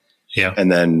backup. Yeah.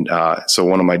 And then, so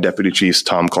one of my deputy chiefs,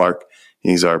 Tom Clark,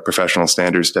 he's our professional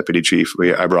standards deputy chief.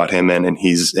 I brought him in and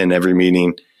he's in every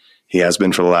meeting. He has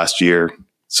been for the last year.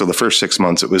 So the first 6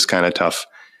 months, it was kind of tough,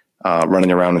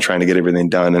 running around and trying to get everything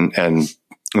done. And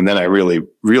then I really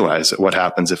realized that what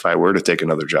happens if I were to take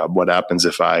another job? What happens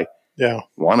if I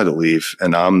wanted to leave?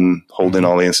 And I'm holding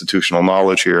all the institutional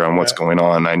knowledge here on what's going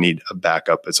on. I need a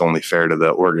backup. It's only fair to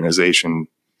the organization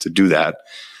to do that.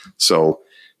 So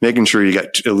making sure you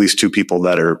got at least 2 people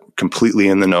that are completely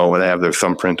in the know, they have their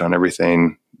thumbprint on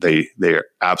everything. They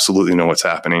absolutely know what's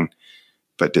happening,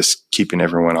 but just keeping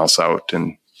everyone else out.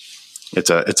 And it's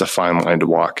a fine line to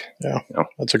walk. Yeah.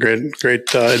 That's a great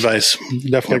advice.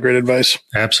 Definitely great advice.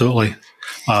 Absolutely.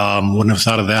 Wouldn't have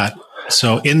thought of that.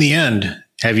 So in the end,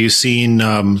 have you seen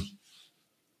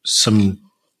some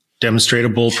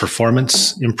demonstrable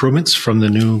performance improvements from the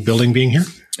new building being here?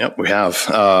 Yep, we have.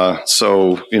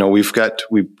 So,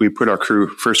 we put our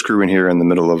first crew in here in the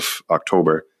middle of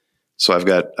October. So I've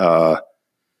got,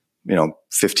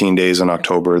 15 days in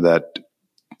October that,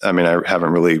 I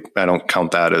don't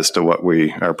count that as to what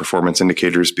our performance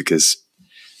indicators, because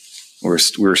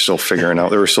we're still figuring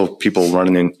out. There were still people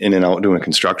running in and out doing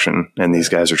construction, and these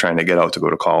guys are trying to get out to go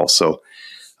to calls. So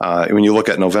when you look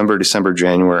at November, December,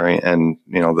 January, and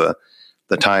the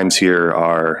times here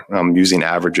are using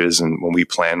averages, and when we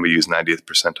plan, we use 90th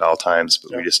percentile times,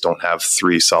 but we just don't have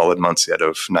 3 solid months yet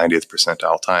of 90th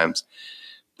percentile times.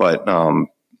 But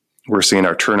we're seeing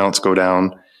our turnouts go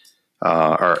down,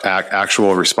 our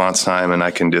actual response time, and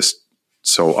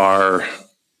our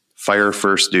fire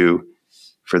first due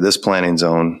for this planning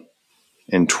zone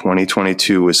in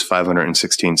 2022 was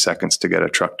 516 seconds to get a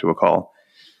truck to a call.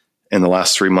 In the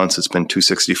last 3 months, it's been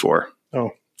 264.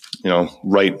 Oh,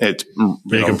 right. It's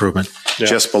big improvement.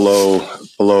 Just below,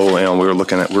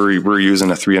 we're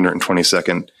using a 320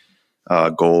 second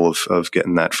goal of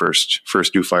getting that first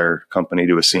due fire company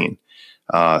to a scene.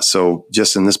 So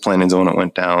just in this planning zone, it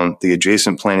went down. The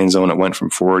adjacent planning zone, it went from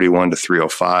 481 to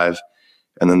 305.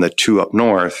 And then the 2 up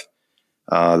north,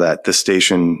 that the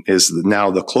station is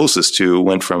now the closest to,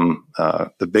 went from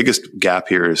the biggest gap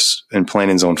here is in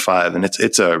planning zone 5, and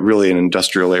it's really an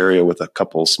industrial area with a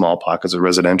couple small pockets of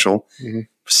residential.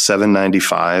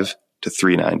 795 to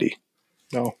 390.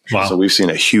 Oh, wow! So we've seen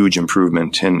a huge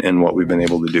improvement in what we've been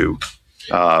able to do.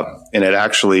 And it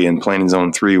actually, in planning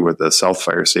zone 3, where the South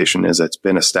Fire Station is, it's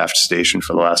been a staffed station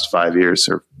for the last 5 years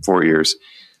or 4 years.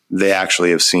 They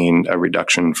actually have seen a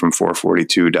reduction from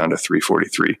 442 down to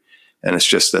 343. And it's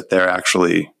just that they're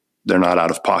not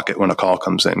out of pocket when a call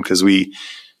comes in, because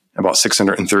about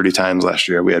 630 times last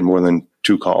year, we had more than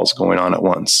 2 calls going on at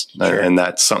once. Sure. And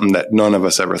that's something that none of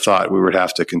us ever thought we would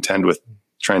have to contend with,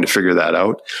 trying to figure that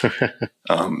out.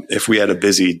 If we had a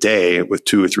busy day with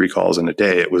 2 or 3 calls in a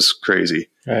day, it was crazy,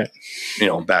 right?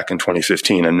 Back in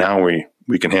 2015. And now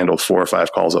we can handle 4 or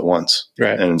 5 calls at once.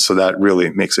 Right. And so that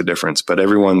really makes a difference, but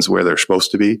everyone's where they're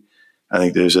supposed to be. I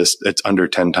think it's under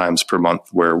 10 times per month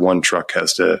where one truck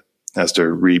has to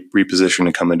reposition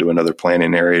and come into another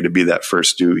planning area to be that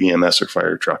first due EMS or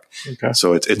fire truck. Okay.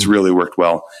 So it's really worked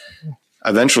well.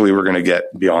 Eventually we're going to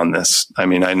get beyond this. I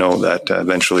know that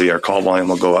eventually our call volume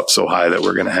will go up so high that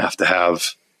we're going to have the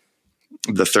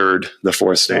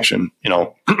 4th station,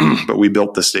 but we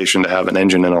built the station to have an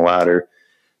engine and a ladder.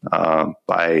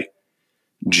 By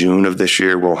June of this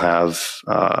year, we'll have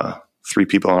 3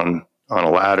 people on a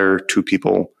ladder, 2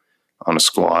 people on a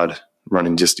squad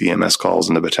running just EMS calls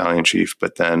and the battalion chief.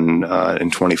 But then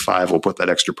in 25, we'll put that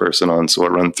extra person on. So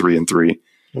it'll run 3 and 3.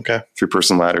 Okay.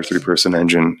 3-person ladder, 3-person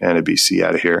engine, and a BC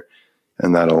out of here.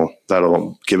 And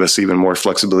that'll give us even more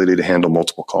flexibility to handle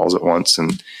multiple calls at once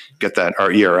and get that.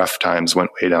 Our ERF times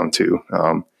went way down too.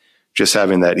 Just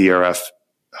having that ERF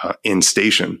in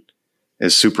station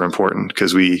is super important,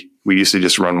 because we used to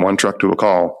just run 1 truck to a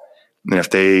call. And if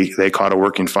they caught a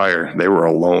working fire, they were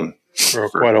alone for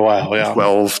quite a while,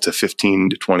 12 to 15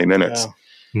 to 20 minutes.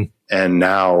 Yeah. And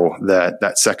now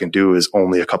that second due is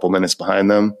only a couple minutes behind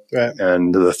them, right,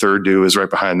 and the third due is right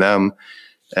behind them,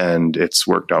 and it's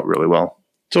worked out really well.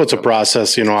 So it's a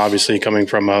process, obviously coming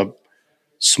from a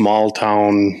small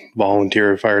town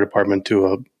volunteer fire department to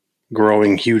a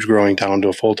huge growing town to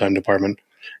a full-time department.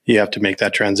 You have to make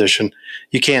that transition.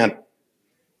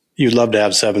 You'd love to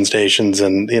have 7 stations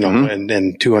and,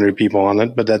 and 200 people on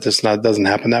it, but that doesn't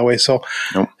happen that way. So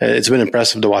nope. It's been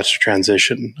impressive to watch the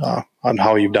transition on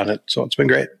how you've done it. So it's been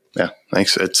great. Yeah.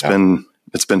 Thanks. It's been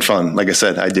fun. Like I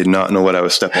said, I did not know what I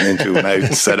was stepping into when I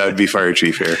said I'd be fire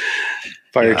chief here.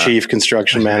 Fire chief,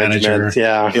 construction management.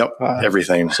 Yeah. Yep.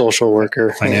 Everything. Social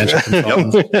worker. Financial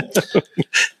consultant.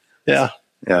 Yeah.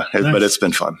 Yeah. Nice. But it's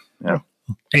been fun. Yeah.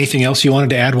 Anything else you wanted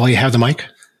to add while you have the mic?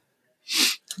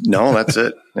 No, that's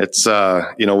it. It's,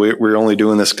 we're only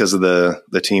doing this because of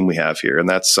the team we have here. And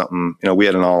that's something, we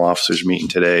had an all officers meeting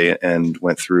today and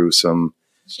went through some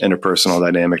interpersonal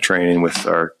dynamic training with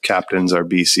our captains, our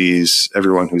BCs,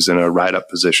 everyone who's in a ride up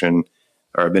position,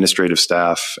 our administrative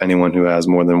staff, anyone who has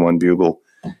more than 1 bugle.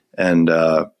 And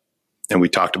we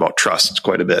talked about trust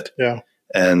quite a bit. Yeah.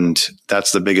 And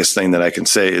that's the biggest thing that I can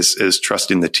say is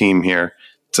trusting the team here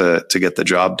to get the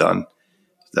job done.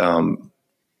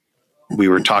 We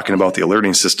were talking about the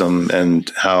alerting system and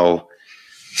how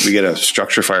we get a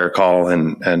structure fire call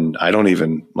and I don't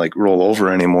even like roll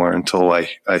over anymore until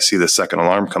I see the second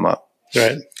alarm come up.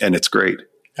 Right. And it's great.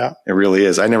 Yeah. It really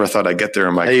is. I never thought I'd get there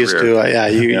in my career. I used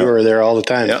to. You were there all the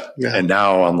time. Yeah. And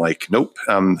now I'm like, nope.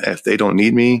 If they don't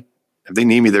need me, if they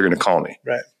need me, they're going to call me.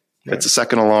 Right. If it's a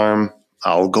second alarm,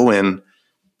 I'll go in,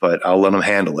 but I'll let them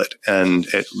handle it. And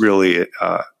it really,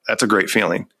 that's a great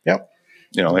feeling. Yep.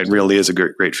 It really is a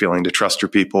great feeling to trust your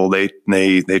people. They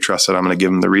trust that I'm going to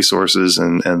give them the resources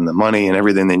and the money and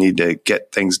everything they need to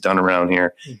get things done around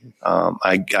here. Mm-hmm.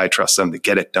 I trust them to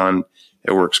get it done.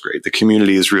 It works great. The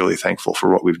community is really thankful for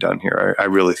what we've done here. I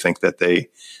really think that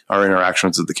our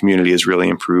interactions with the community has really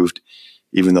improved,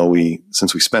 even though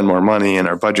since we spend more money and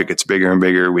our budget gets bigger and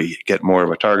bigger, we get more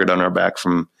of a target on our back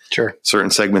from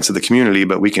certain segments of the community,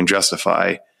 but we can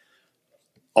justify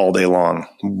all day long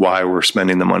why we're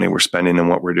spending the money we're spending and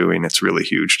what we're doing. It's really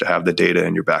huge to have the data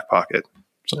in your back pocket.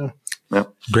 So, yeah.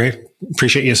 Great.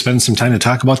 Appreciate you spending some time to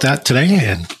talk about that today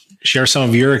and share some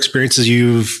of your experiences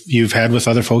you've had with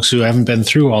other folks who haven't been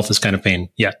through all this kind of pain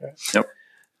yet. Yep.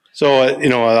 So,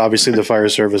 obviously the fire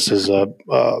service is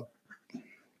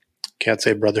can't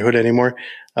say brotherhood anymore,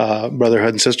 brotherhood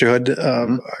and sisterhood.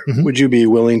 Mm-hmm. Would you be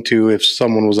willing to, if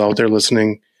someone was out there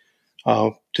listening,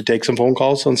 to take some phone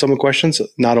calls on some of the questions,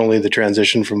 not only the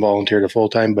transition from volunteer to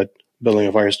full-time, but building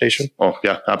a fire station? Oh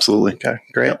yeah, absolutely. Okay,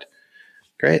 great. Yep.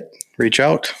 Great. Reach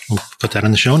out. We'll put that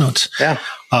in the show notes. Yeah.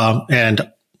 And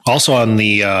also on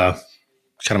the, kind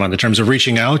of on the terms of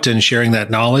reaching out and sharing that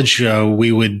knowledge,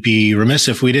 we would be remiss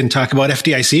if we didn't talk about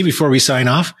FDIC before we sign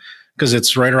off, because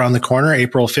it's right around the corner,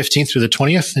 April 15th through the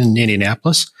 20th in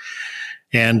Indianapolis.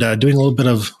 And doing a little bit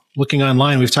of looking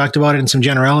online, we've talked about it in some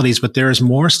generalities, but there is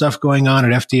more stuff going on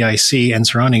at FDIC and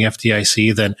surrounding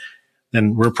FDIC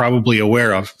than we're probably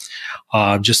aware of.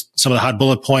 Just some of the hot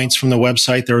bullet points from the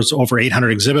website. There's over 800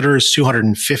 exhibitors,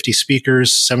 250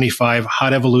 speakers, 75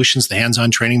 hot evolutions, the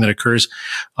hands-on training that occurs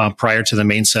prior to the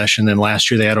main session. And last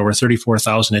year they had over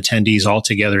 34,000 attendees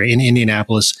altogether in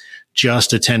Indianapolis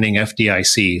just attending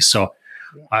FDIC. So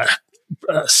a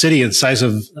city the size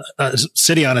of a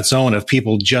city on its own of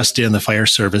people just in the fire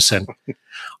service. And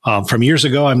from years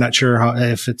ago, I'm not sure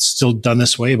if it's still done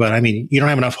this way, but I mean, you don't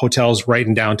have enough hotels right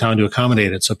in downtown to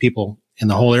accommodate it. So people in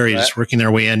the whole area just working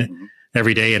their way in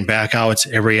every day and back out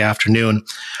every afternoon.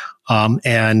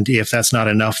 And if that's not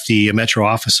enough, the Metro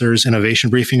Officers Innovation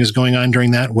Briefing is going on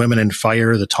during that, Women in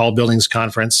Fire, the Tall Buildings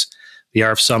Conference, the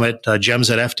ARF Summit,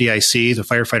 Gems at FDIC, the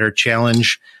Firefighter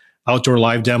Challenge, outdoor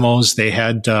live demos. They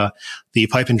had the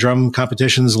pipe and drum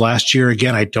competitions last year.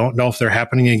 Again, I don't know if they're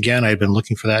happening again. I've been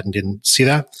looking for that and didn't see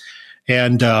that.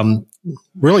 And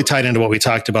really tied into what we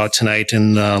talked about tonight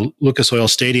in Lucas Oil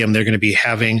Stadium, they're going to be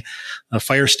having a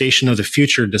Fire Station of the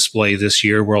Future display this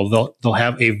year, where they'll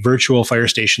have a virtual fire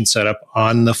station set up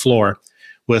on the floor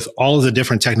with all of the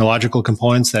different technological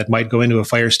components that might go into a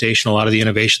fire station, a lot of the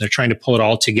innovation. They're trying to pull it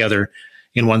all together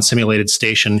in one simulated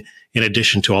station, in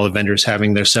addition to all the vendors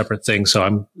having their separate things.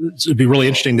 So it'd be really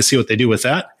interesting to see what they do with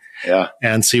that. Yeah.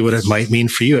 And see what it might mean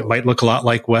for you. It might look a lot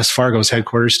like West Fargo's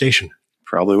headquarters station.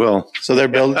 Probably will. So they're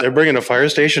bringing a fire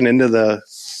station into the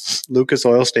Lucas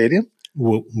Oil Stadium?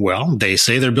 Well, they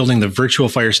say they're building the virtual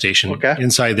fire station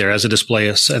inside there as a display.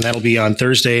 And that'll be on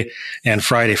Thursday and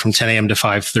Friday from 10 a.m. to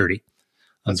 5:30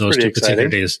 on those two particular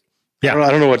days. Yeah.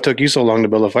 I don't know what took you so long to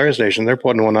build a fire station. They're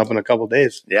putting one up in a couple of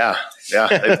days. Yeah.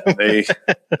 They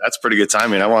that's pretty good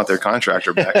timing. I want their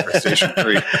contractor back for Station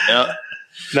 3. Yeah.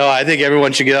 No, I think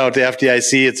everyone should get out to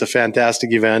FDIC. It's a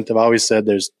fantastic event. I've always said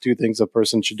there's two things a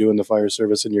person should do in the fire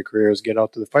service in your career is get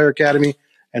out to the fire academy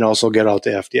and also get out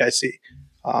to FDIC.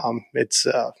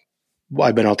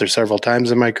 I've been out there several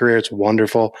times in my career. It's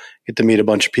wonderful. Get to meet a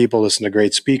bunch of people, listen to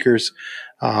great speakers.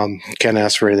 Can't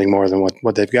ask for anything more than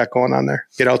what they've got going on there.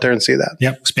 Get out there and see that.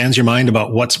 Yep. Expands your mind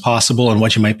about what's possible and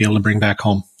what you might be able to bring back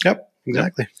home. Yep.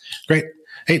 Exactly. Great.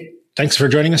 Hey, thanks for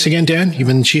joining us again, Dan. You've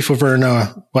been chief over in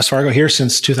West Fargo here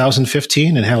since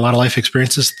 2015 and had a lot of life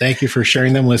experiences. Thank you for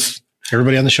sharing them with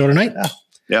everybody on the show tonight.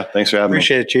 Yeah. Thanks for having me.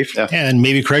 Appreciate it, Chief. Yeah. And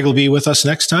maybe Craig will be with us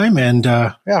next time. And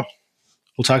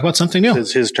we'll talk about something new.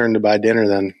 It's his turn to buy dinner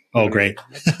then. Oh, great.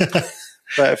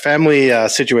 But family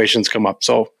situations come up.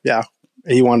 So, yeah,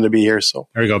 he wanted to be here. So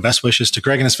there we go. Best wishes to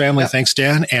Craig and his family. Yeah. Thanks,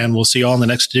 Dan. And we'll see you all in the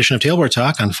next edition of Tailboard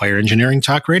Talk on Fire Engineering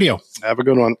Talk Radio. Have a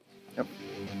good one. Yep.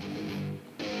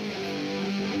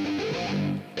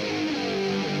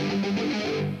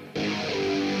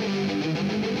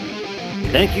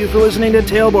 Thank you for listening to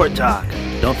Tailboard Talk.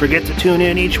 Don't forget to tune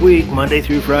in each week, Monday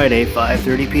through Friday,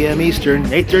 5:30 p.m. Eastern,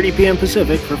 8:30 p.m.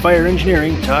 Pacific for Fire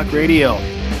Engineering Talk Radio.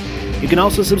 You can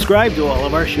also subscribe to all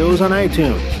of our shows on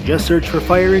iTunes. Just search for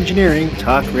Fire Engineering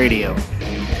Talk Radio.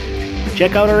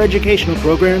 Check out our educational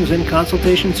programs and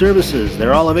consultation services.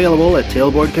 They're all available at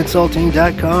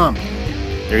tailboardconsulting.com.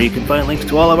 There you can find links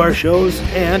to all of our shows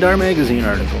and our magazine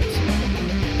articles.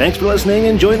 Thanks for listening,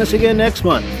 and join us again next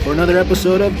month for another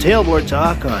episode of Tailboard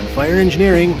Talk on Fire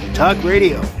Engineering Talk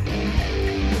Radio.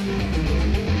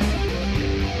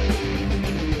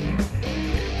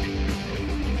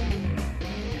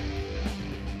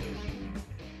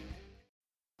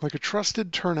 Like a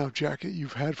trusted turnout jacket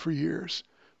you've had for years,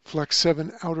 Flex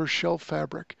 7 outer shell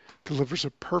fabric delivers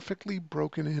a perfectly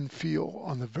broken-in feel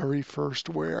on the very first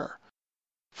wear.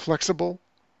 Flexible,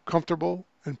 comfortable,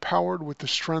 and powered with the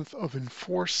strength of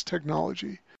Enforce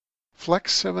technology,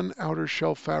 Flex 7 outer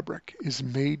shell fabric is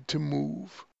made to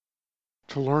move.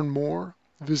 To learn more,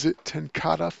 visit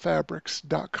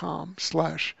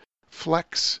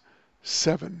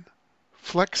tenkatafabrics.com/flex7.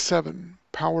 Flex 7,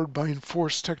 powered by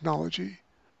Enforce technology.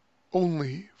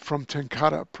 Only from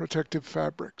Tenkata Protective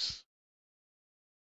Fabrics.